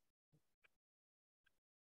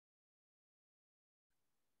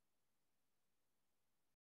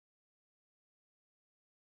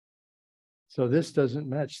 So this doesn't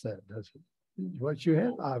match that, does it? What you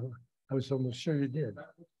had? I was almost sure it did.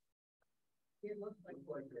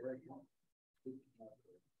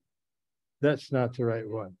 That's not the right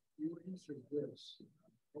one.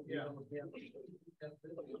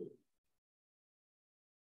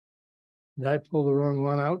 Did I pull the wrong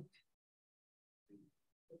one out?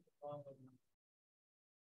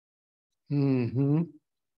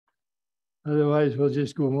 Otherwise, we'll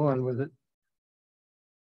just go on with it.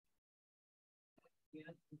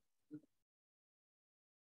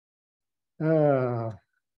 What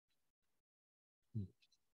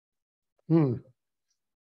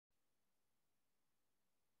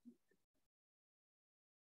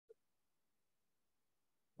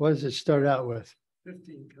does it start out with?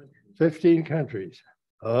 15 countries. 15 countries.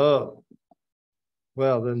 Oh,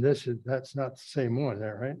 well, then that's not the same one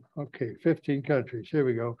there, right? Okay, 15 countries. Here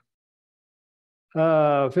we go.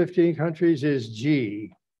 15 countries is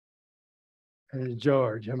G. And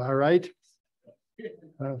George, am I right?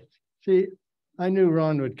 See, I knew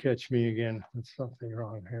Ron would catch me again with something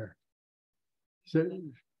wrong here. So,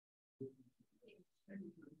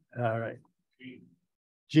 all right.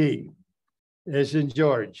 G as in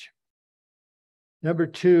George. Number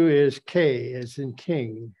 2 is K as in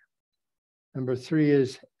king. Number 3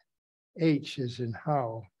 is H as in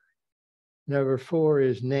how. Number 4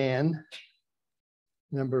 is Nan.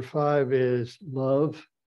 Number 5 is love.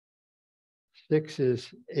 6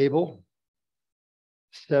 is Abel.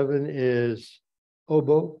 7 is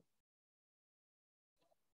oboe.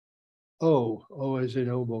 O as in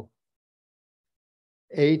oboe.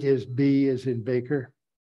 8 is B as in baker.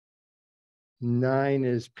 9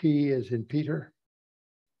 is P as in Peter.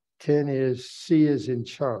 10 is C as in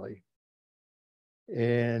Charlie.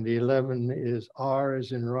 And 11 is R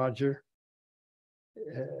as in Roger.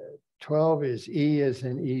 12 is E as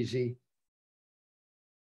in easy.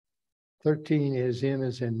 13 is M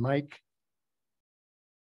as in Mike.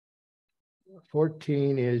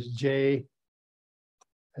 14 is J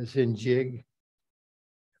as in jig.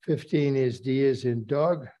 15 is D as in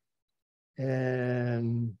dog.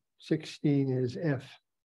 And 16 is F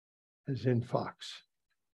as in fox.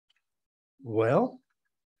 Well,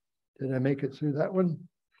 did I make it through that one?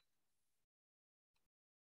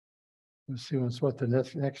 Let's see what the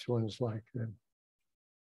next one is like then.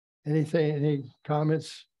 Anything, any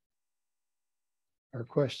comments or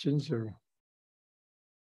questions, or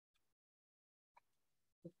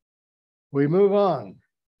we move on?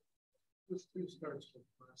 This two starts with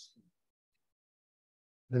Moscow.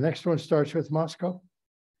 The next one starts with Moscow.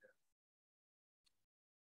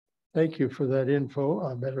 Thank you for that info.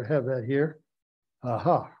 I better have that here.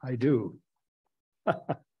 Aha, I do.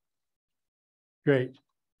 Great.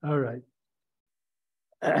 All right.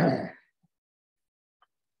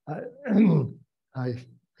 I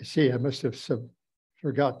see. I must have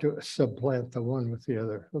forgot to supplant the one with the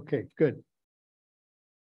other. Okay, good.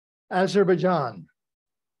 Azerbaijan.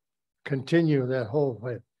 Continue that whole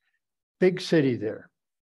way. Big city there.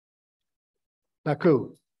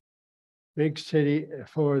 Baku. Big city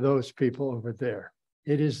for those people over there.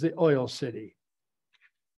 It is the oil city.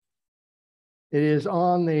 It is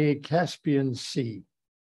on the Caspian Sea.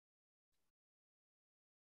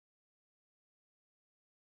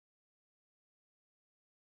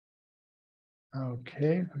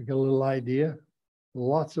 Okay, we got a little idea.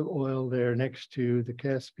 Lots of oil there next to the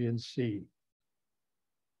Caspian Sea.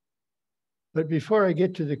 But before I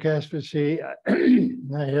get to the Caspian Sea,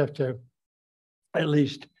 I have to at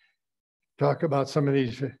least talk about some of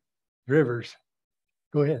these rivers.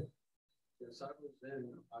 Go ahead. Yes, I was in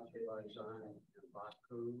Azerbaijan and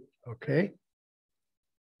Baku. Okay.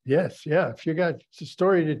 Yes, yeah. If you got a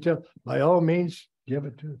story to tell, by all means, give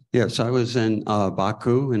it to us. Yes, I was in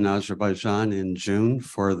Baku in Azerbaijan in June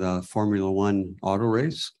for the Formula One auto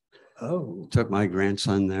race. Oh. Took my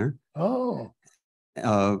grandson there. Oh.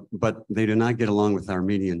 But they do not get along with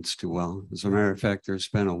Armenians too well. As a matter of fact, there's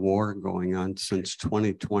been a war going on since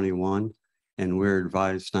 2021, and we're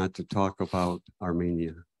advised not to talk about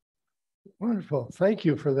Armenia. Wonderful. Thank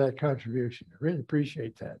you for that contribution. I really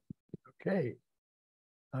appreciate that. Okay.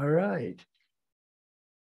 All right.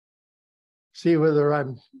 See whether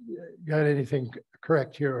I'm got anything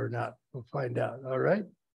correct here or not. We'll find out. All right.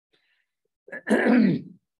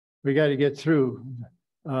 We got to get through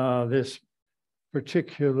this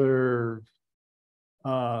particular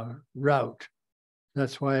route.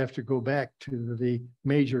 That's why I have to go back to the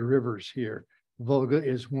major rivers here. Volga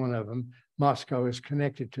is one of them. Moscow is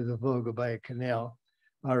connected to the Volga by a canal.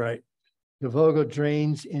 All right. The Volga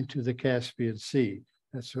drains into the Caspian Sea.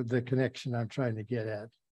 That's what the connection I'm trying to get at.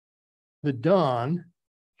 The Don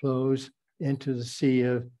flows into the Sea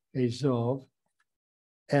of Azov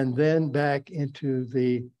and then back into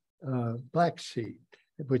the Black Sea,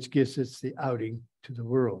 which gives us the outing to the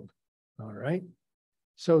world. All right.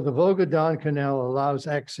 So the Volga-Don Canal allows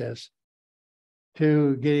access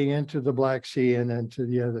to getting into the Black Sea and then to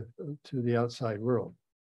the outside world.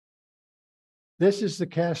 This is the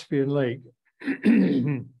Caspian Lake,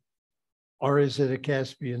 or is it a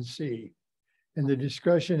Caspian Sea? And the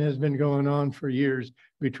discussion has been going on for years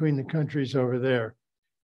between the countries over there.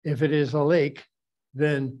 If it is a lake,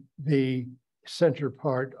 then the center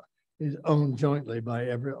part is owned jointly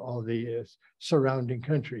by all the surrounding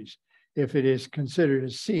countries. If it is considered a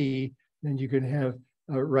sea, then you can have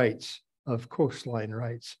rights of coastline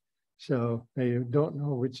rights. So they don't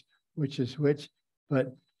know which is which,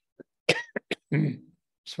 but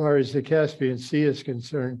as far as the Caspian Sea is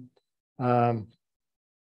concerned,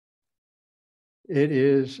 it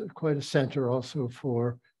is quite a center also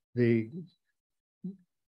for the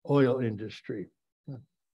oil industry.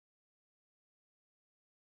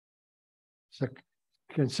 So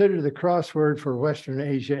consider the crossword for Western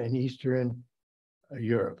Asia and Eastern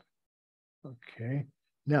Europe. Okay,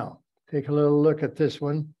 now take a little look at this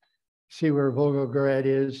one. See where Volgograd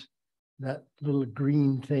is? That little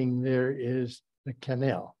green thing there is the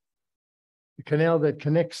canal that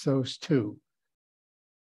connects those two.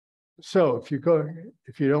 So if you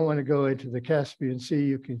don't want to go into the Caspian Sea,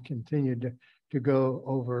 you can continue to go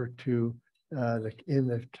over to in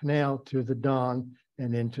the canal to the Don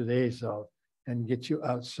and into the Azov and get you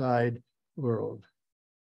outside world.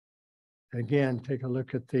 Again, take a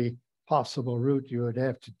look at the possible route you would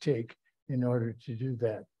have to take in order to do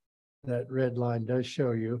that. That red line does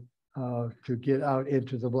show you how to get out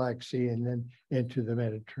into the Black Sea and then into the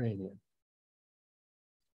Mediterranean.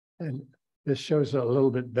 And this shows a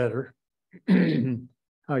little bit better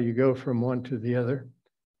how you go from one to the other.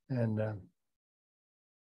 And the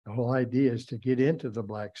whole idea is to get into the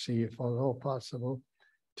Black Sea, if at all possible,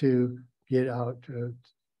 to get out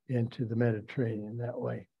into the Mediterranean that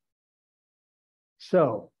way.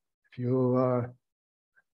 So if you,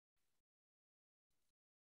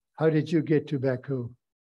 how did you get to Baku?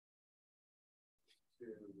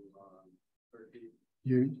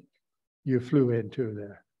 You flew into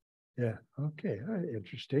there. Yeah, okay,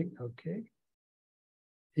 interesting, okay.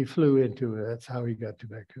 He flew into it, that's how he got to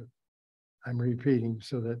Baku. I'm repeating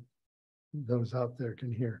so that those out there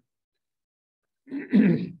can hear.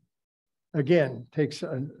 Again, takes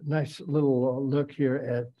a nice little look here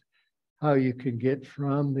at how you can get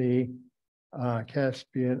from the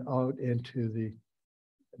Caspian out into the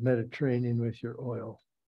Mediterranean with your oil.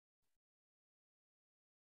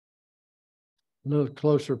 A little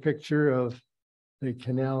closer picture of the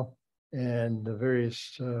canal and the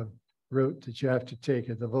various route that you have to take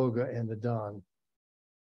at the Volga and the Don.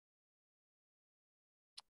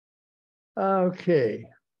 Okay.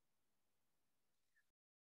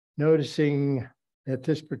 Noticing at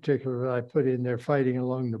this particular, I put in there fighting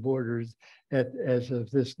along the borders as of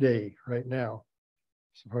this day, right now,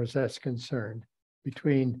 as far as that's concerned,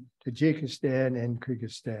 between Tajikistan and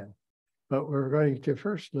Kyrgyzstan. But we're going to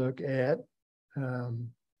first look at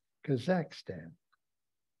Kazakhstan.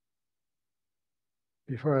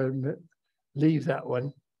 Before I leave that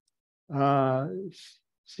one,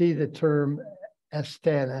 see the term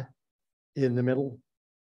Astana in the middle?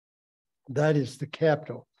 That is the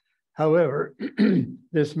capital. However,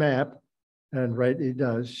 this map, and right it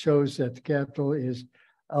does, shows that the capital is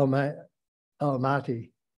Almaty,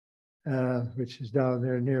 which is down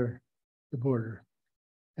there near the border.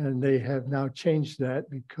 And they have now changed that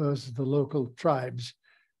because the local tribes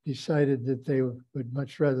decided that they would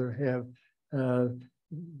much rather have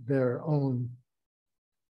their own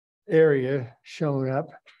area shown up,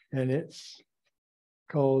 and it's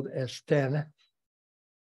called Astana.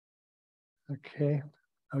 Okay,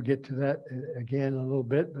 I'll get to that again in a little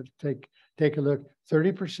bit, but take a look.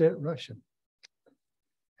 30% Russian.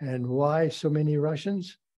 And why so many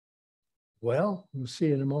Russians? Well, we'll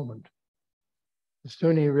see in a moment. The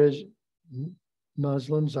Sunni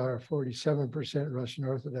Muslims are 47%, Russian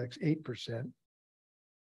Orthodox 8%.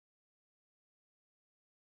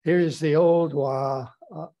 Here's the old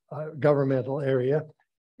governmental area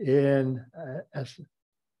in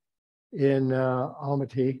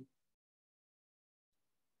Almaty.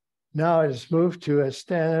 Now it has moved to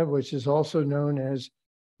Astana, which is also known as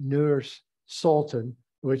Nur Sultan,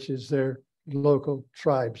 which is their local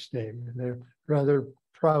tribe's name. And they're rather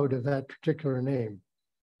proud of that particular name,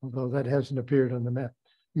 although that hasn't appeared on the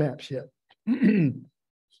maps yet,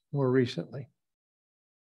 more recently.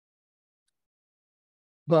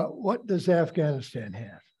 But what does Afghanistan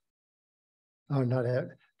have? Oh, not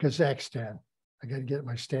Kazakhstan. I got to get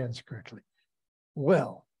my stands correctly.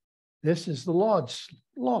 Well, this is the launch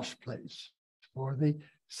place for the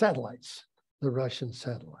satellites, the Russian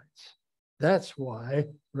satellites. That's why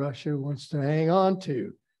Russia wants to hang on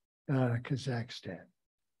to Kazakhstan.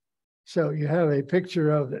 So you have a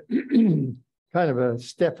picture of the kind of a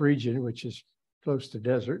steppe region, which is close to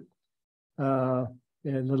desert, and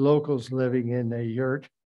the locals living in a yurt.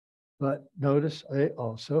 But notice they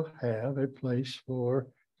also have a place for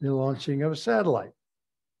the launching of a satellite.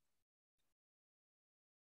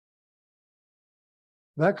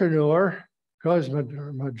 Baikonur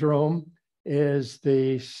Cosmodrome is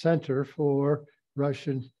the center for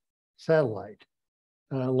Russian satellite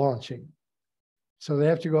launching. So they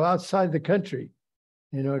have to go outside the country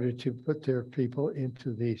in order to put their people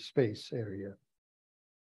into the space area.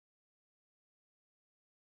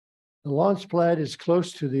 The launch pad is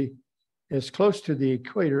close to the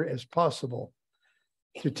equator as possible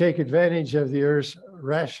to take advantage of the Earth's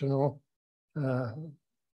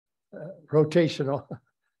rotational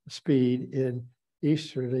speed in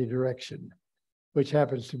easterly direction, which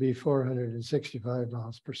happens to be 465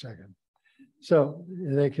 miles per second. So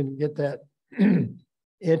they can get that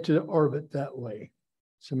into orbit that way.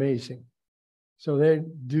 It's amazing. So they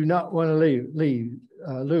do not want to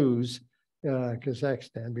lose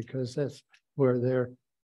Kazakhstan, because that's where their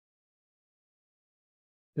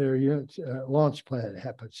launch pad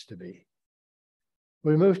happens to be.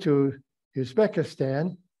 We move to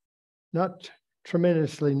Uzbekistan, not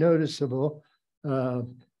tremendously noticeable of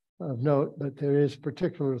note, but there is a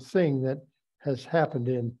particular thing that has happened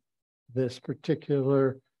in this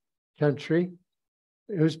particular country.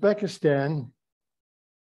 Uzbekistan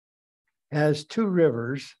has two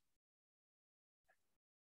rivers,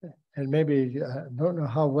 and maybe I don't know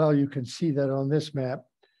how well you can see that on this map,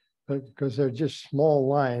 but because they're just small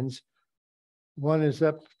lines. One is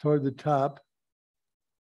up toward the top,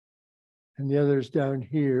 and the other is down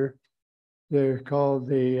here. They're called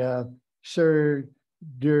the Sur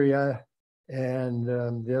Durya, and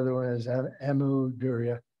the other one is Amu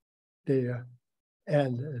Durya.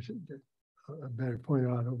 And I better point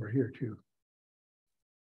out over here too.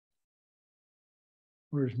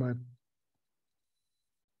 Where's my?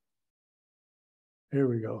 Here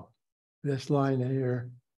we go. This line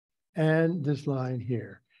here and this line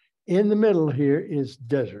here. In the middle here is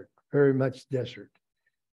desert, very much desert.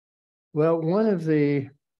 Well, one of the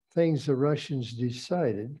things the Russians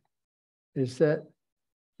decided is that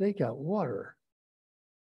they got water.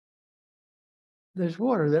 There's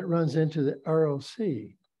water that runs into the ROC.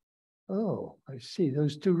 Oh, I see.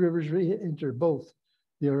 Those two rivers enter both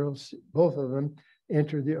the ROC, both of them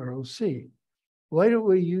enter the ROC. Why don't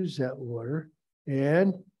we use that water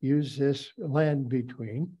and use this land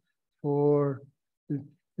between for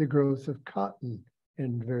the growth of cotton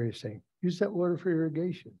and various things? Use that water for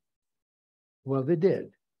irrigation. Well, they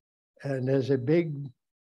did. And as a big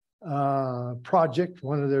project,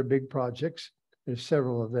 one of their big projects, there's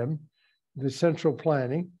several of them, the central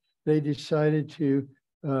planning, they decided to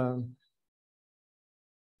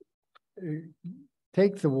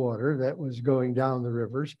take the water that was going down the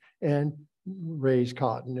rivers and raise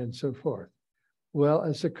cotton and so forth. Well,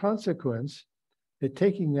 as a consequence, of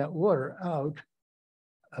taking that water out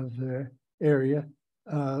of the area,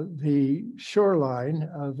 the shoreline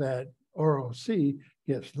of that ROC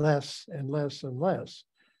gets less and less and less,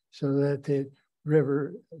 so that the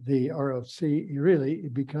river, the ROC, really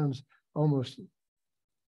it becomes almost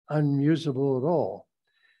unusable at all.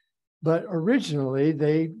 But originally,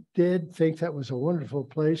 they did think that was a wonderful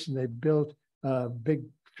place, and they built a big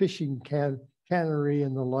fishing cannery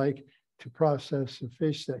and the like to process the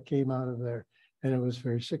fish that came out of there, and it was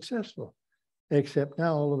very successful. Except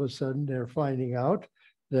now, all of a sudden, they're finding out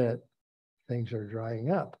that things are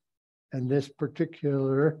drying up. And this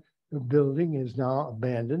particular building is now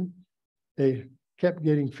abandoned. They kept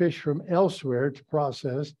getting fish from elsewhere to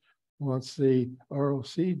process. Once the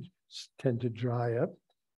ROC tend to dry up,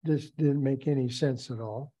 this didn't make any sense at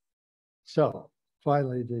all. So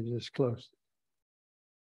finally, they just closed it.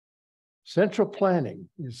 Central planning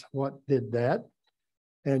is what did that.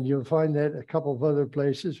 And you'll find that a couple of other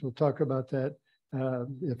places. We'll talk about that,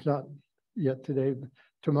 if not yet today,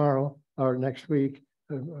 tomorrow or next week,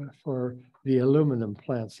 for the aluminum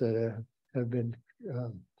plants that have been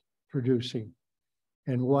producing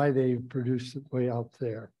and why they produce it way out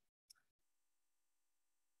there.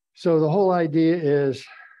 So the whole idea is,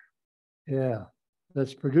 yeah,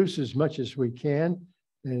 let's produce as much as we can,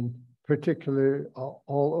 in particular all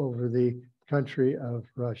over the country of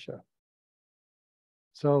Russia.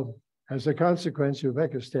 So as a consequence,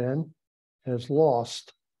 Uzbekistan has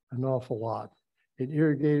lost an awful lot. It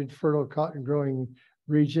irrigated fertile cotton growing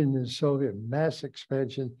region in the Soviet, mass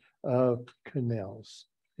expansion of canals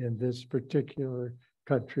in this particular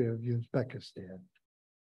country of Uzbekistan.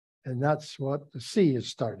 And that's what the sea is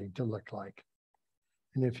starting to look like.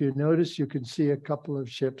 And if you notice, you can see a couple of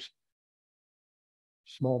ships,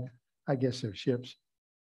 small, I guess they're ships,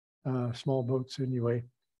 small boats anyway,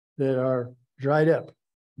 that are dried up.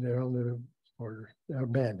 They're on the border, they're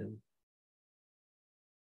abandoned.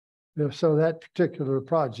 So that particular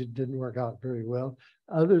project didn't work out very well,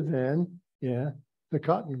 other than, yeah, the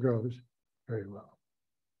cotton grows very well.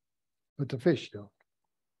 but the fish don't.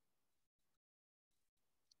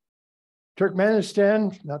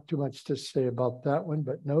 Turkmenistan, not too much to say about that one,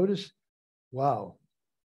 but notice, wow.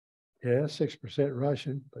 Yeah, 6%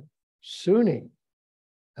 Russian, but Sunni.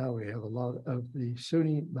 Now we have a lot of the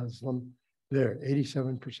Sunni Muslim there,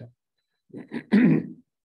 87%.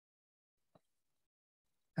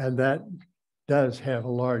 And that does have a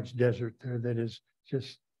large desert there that is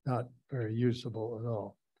just not very usable at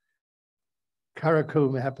all.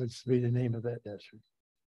 Karakum happens to be the name of that desert.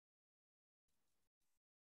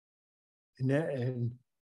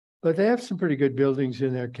 But they have some pretty good buildings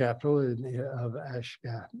in their capital of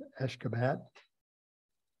Ashgabat.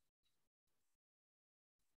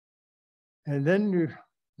 And then your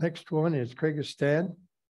next one is Kyrgyzstan,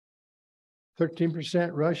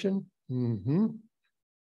 13% Russian,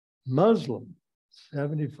 Muslim,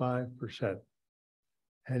 75%.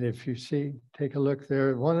 And if you see, take a look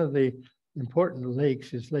there, one of the important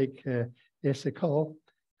lakes is Lake Essekel.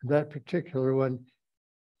 That particular one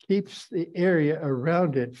keeps the area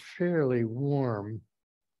around it fairly warm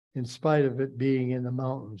in spite of it being in the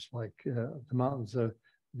mountains, like the mountains of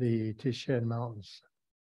the Tishan Mountains.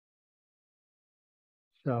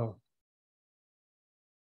 So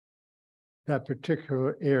that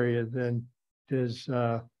particular area then is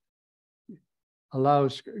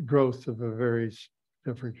allows growth of a various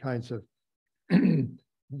different kinds of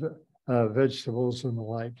vegetables and the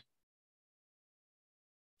like.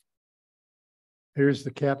 Here's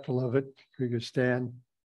the capital of it, Kyrgyzstan.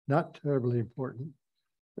 Not terribly important.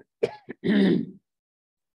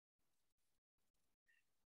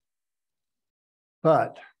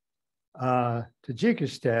 But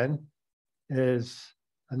Tajikistan is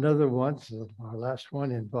another one, so our last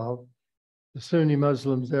one involved. The Sunni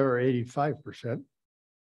Muslims there are 85%.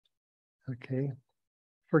 Okay.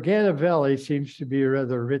 Fergana Valley seems to be a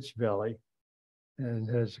rather rich valley, and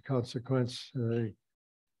as a consequence,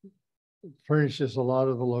 furnishes a lot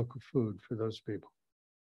of the local food for those people.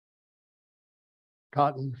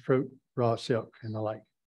 Cotton, fruit, raw silk, and the like.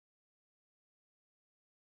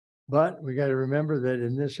 But we got to remember that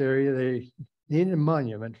in this area, they need a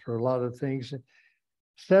monument for a lot of things.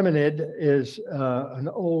 Samanid is an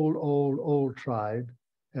old tribe,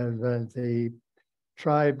 and then the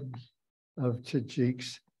tribe of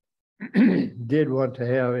Tajiks did want to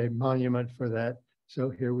have a monument for that. So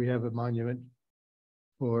here we have a monument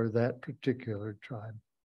for that particular tribe.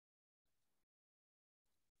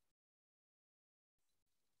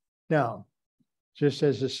 Now, just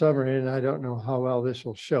as a summary, and I don't know how well this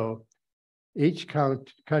will show, each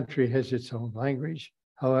country has its own language.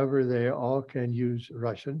 However, they all can use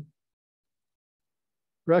Russian.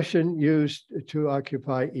 Russian used to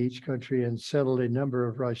occupy each country and settled a number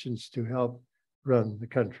of Russians to help run the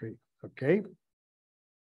country, okay?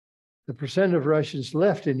 The percent of Russians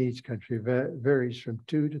left in each country varies from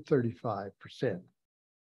 2 to 35%.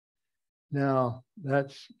 Now,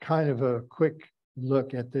 that's kind of a quick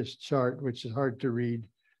look at this chart, which is hard to read,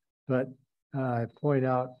 but I point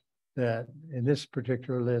out that in this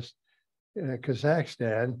particular list,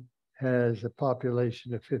 Kazakhstan has a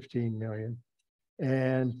population of 15 million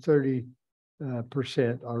and 30%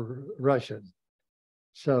 are Russian.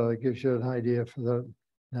 So it gives you an idea for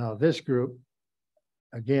now this group,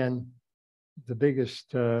 again, the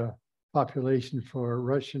biggest population for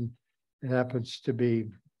Russian happens to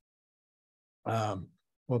be, well,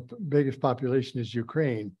 the biggest population is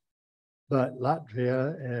Ukraine, but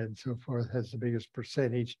Latvia and so forth has the biggest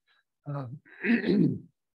percentage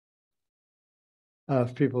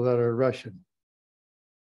of people that are Russian.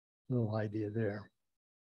 Little idea there.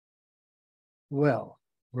 Well,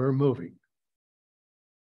 we're moving.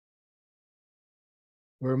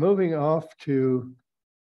 We're moving off to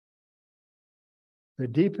the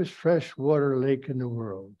deepest freshwater lake in the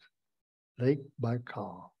world, Lake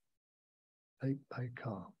Baikal. Lake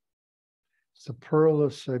Baikal. It's the Pearl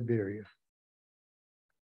of Siberia.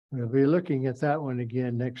 We'll be looking at that one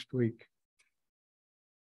again next week.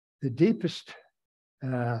 The deepest,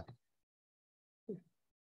 it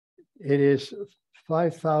is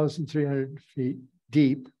 5,300 feet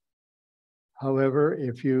deep. However,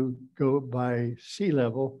 if you go by sea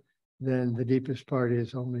level, then the deepest part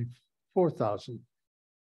is only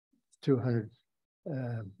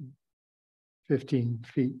 4,215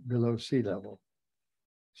 feet below sea level.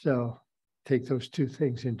 So take those two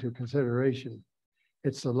things into consideration.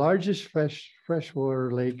 It's the largest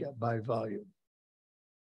freshwater lake by volume.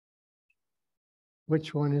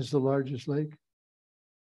 Which one is the largest lake?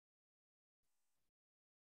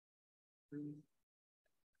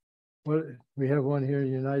 Well, we have one here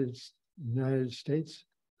in the United States.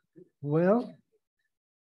 Well,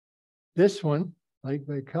 this one Lake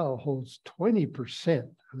Baikal holds 20%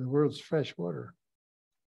 of the world's fresh water.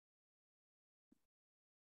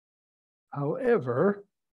 However,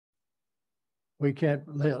 we can't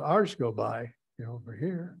let ours go by. Over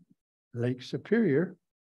here, Lake Superior.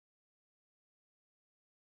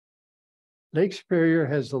 Lake Superior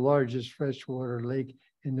has the largest freshwater lake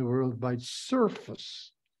in the world by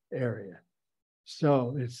surface area.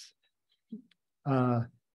 So it's,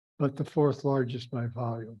 but the fourth largest by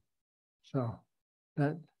volume. So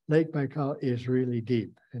that Lake Baikal is really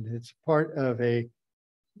deep, and it's part of a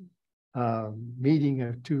meeting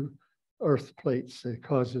of two earth plates that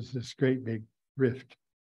causes this great big rift.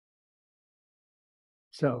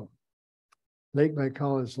 So Lake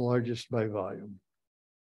Baikal is the largest by volume.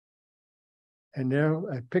 And now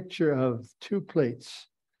a picture of two plates.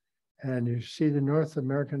 And you see the North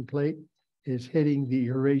American plate is hitting the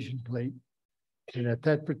Eurasian plate. And at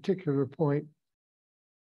that particular point,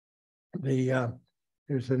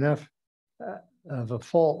 there's enough of a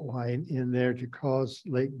fault line in there to cause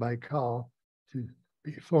Lake Baikal to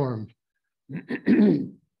be formed.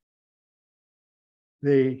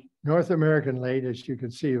 The North American plate, as you can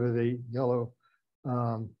see with the yellow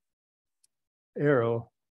arrow,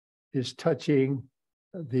 is touching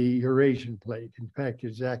the Eurasian plate. In fact,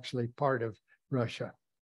 it's actually part of Russia.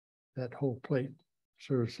 That whole plate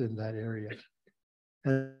serves in that area.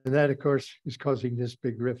 And that, of course, is causing this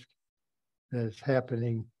big rift that's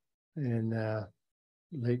happening in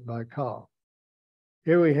Lake Baikal.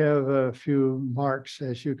 Here we have a few marks.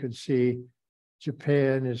 As you can see,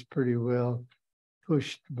 Japan is pretty well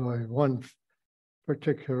pushed by one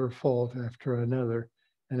particular fault after another.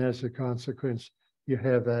 And as a consequence, you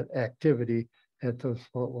have that activity at those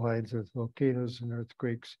fault lines with volcanoes and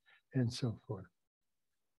earthquakes and so forth.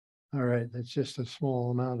 All right, that's just a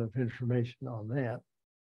small amount of information on that.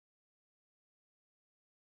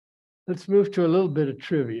 Let's move to a little bit of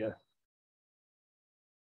trivia.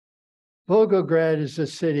 Volgograd is a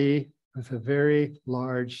city with a very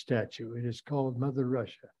large statue. It is called Mother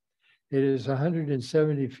Russia. It is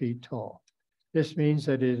 170 feet tall. This means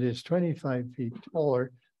that it is 25 feet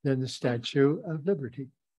taller than the Statue of Liberty.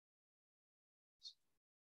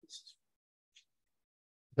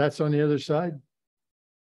 That's on the other side?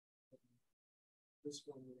 This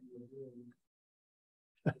one we were doing.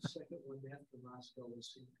 The second one after Moscow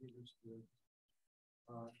was St. Petersburg.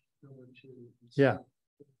 Number 2. Yeah.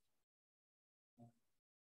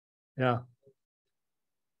 Yeah.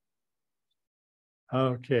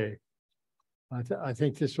 Okay. I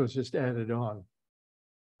think this was just added on.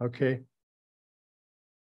 Okay.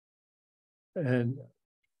 And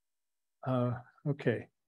okay.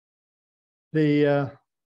 The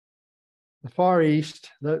Far East,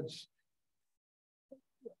 that's,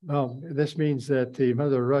 well, this means that the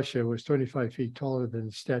Mother Russia was 25 feet taller than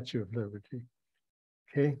the Statue of Liberty.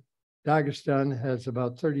 Okay. Dagestan has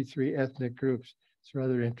about 33 ethnic groups. It's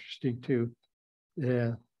rather interesting too.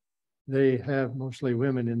 Yeah, they have mostly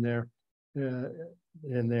women in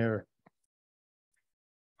their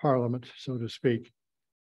parliament, so to speak.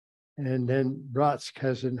 And then Bratsk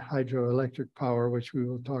has an hydroelectric power, which we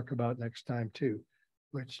will talk about next time too,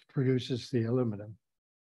 which produces the aluminum.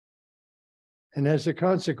 And as a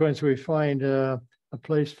consequence, we find a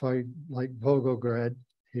place like Volgograd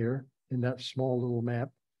here in that small little map,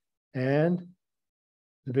 and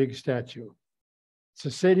the big statue. It's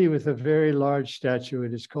a city with a very large statue.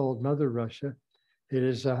 It is called Mother Russia. It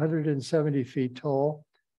is 170 feet tall.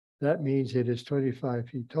 That means it is 25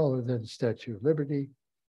 feet taller than the Statue of Liberty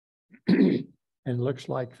and looks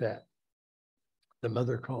like that. The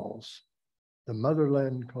mother calls. The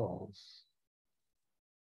motherland calls.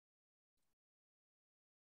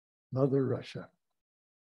 Mother Russia.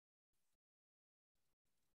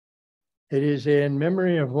 It is in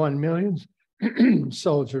memory of 1 million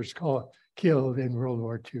soldiers killed in World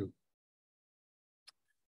War II.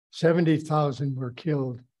 70,000 were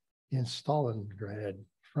killed in Stalingrad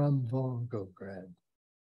from Volgograd.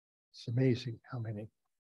 It's amazing how many.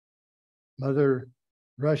 Mother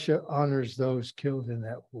Russia honors those killed in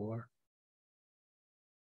that war.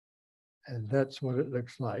 And that's what it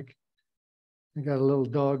looks like. I got a little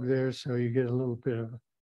dog there, so you get a little bit of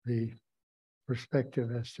the perspective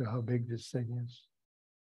as to how big this thing is.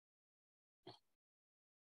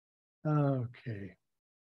 Okay.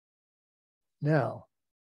 Now,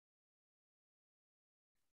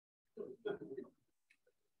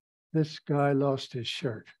 this guy lost his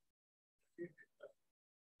shirt.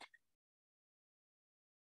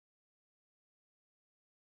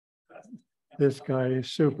 This guy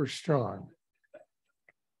is super strong.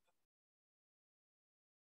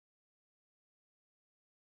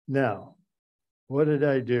 Now, what did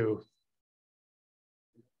I do?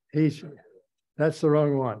 That's the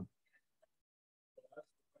wrong one.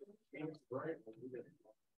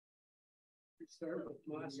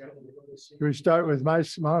 We start with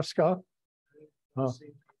Moscow. Oh.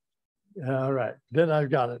 All right, then I've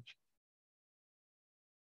got it.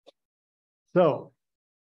 So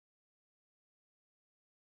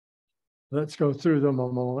let's go through them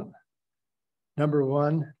a moment. Number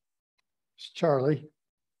 1 is Charlie.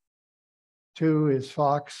 2 is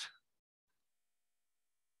Fox.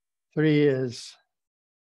 3 is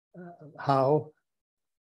How.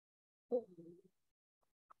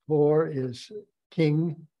 4 is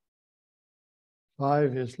King.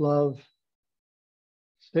 5 is Love.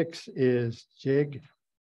 6 is Jig.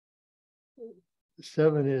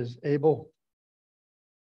 7 is Abel.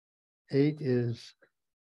 8 is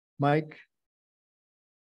Mike.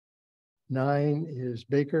 9 is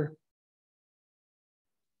Baker.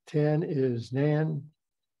 10 is Nan.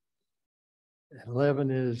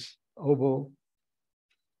 11 is Obo.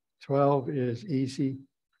 12 is Easy.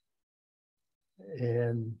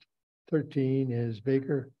 And 13 is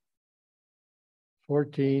Baker.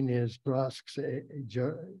 14 is Brosk's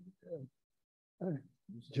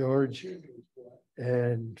George.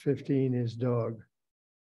 And 15 is Dog.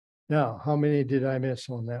 Now, how many did I miss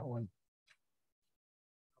on that one?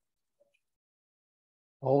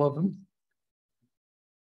 All of them?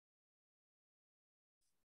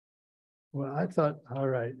 Well, I thought, all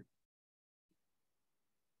right.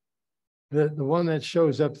 The one that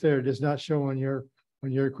shows up there does not show on your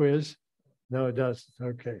quiz? No, it doesn't.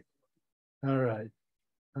 Okay. All right.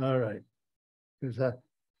 All right. Is that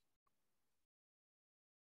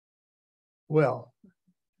well?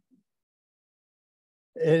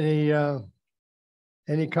 Any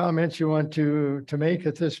comments you want to make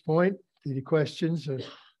at this point? Any questions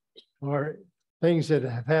or things that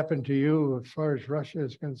have happened to you as far as Russia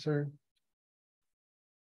is concerned?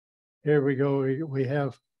 Here we go. We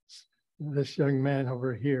have this young man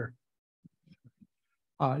over here.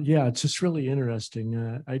 Yeah, it's just really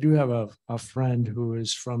interesting. I do have a friend who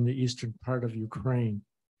is from the eastern part of Ukraine,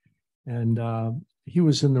 and he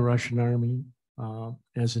was in the Russian army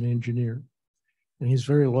as an engineer, and he's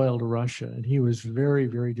very loyal to Russia. And he was very,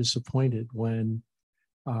 very disappointed when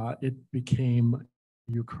it became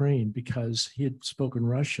Ukraine, because he had spoken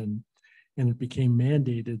Russian, and it became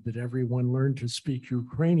mandated that everyone learn to speak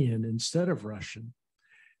Ukrainian instead of Russian.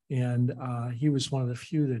 And he was one of the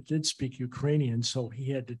few that did speak Ukrainian, so he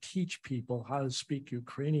had to teach people how to speak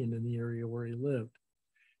Ukrainian in the area where he lived.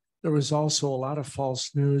 There was also a lot of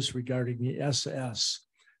false news regarding the SS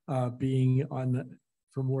being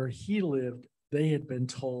from where he lived. They had been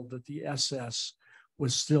told that the SS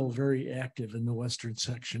was still very active in the western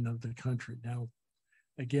section of the country. Now,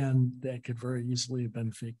 again, that could very easily have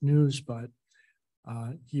been fake news, but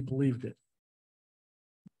he believed it.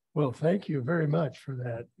 Well, thank you very much for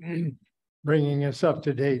that, bringing us up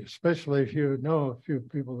to date, especially if you know a few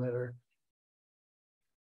people that are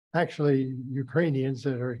actually Ukrainians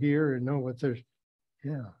that are here and know what there's,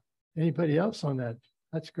 yeah. Anybody else on that?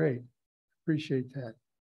 That's great. Appreciate that.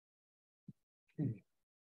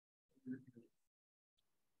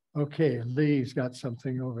 Okay, Lee's got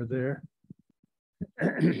something over there.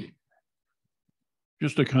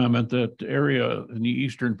 Just a comment that area in the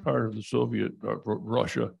eastern part of the Soviet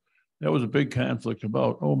Russia, that was a big conflict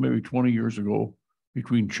about, maybe 20 years ago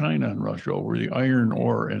between China and Russia over the iron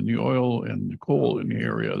ore and the oil and the coal in the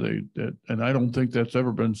area. And I don't think that's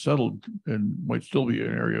ever been settled, and might still be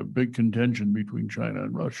an area of big contention between China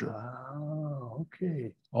and Russia. Oh,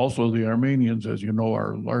 okay. Also, the Armenians, as you know,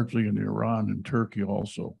 are largely in Iran and Turkey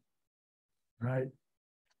also. Right.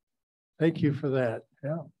 Thank you for that.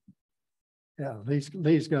 Yeah. Yeah,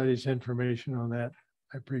 Lee's got his information on that.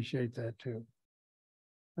 I appreciate that too.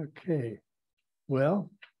 Okay. Well,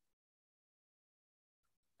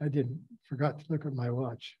 I forgot to look at my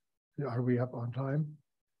watch. Are we up on time?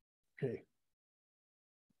 Okay.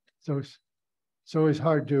 So it's always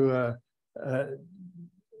hard to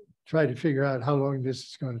try to figure out how long this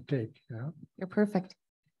is going to take. You know? You're perfect.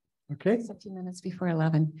 Okay. 15 minutes before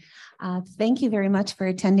 11. Thank you very much for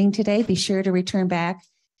attending today. Be sure to return back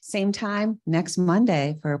same time next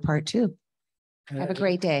Monday for part 2. Have a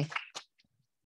great day.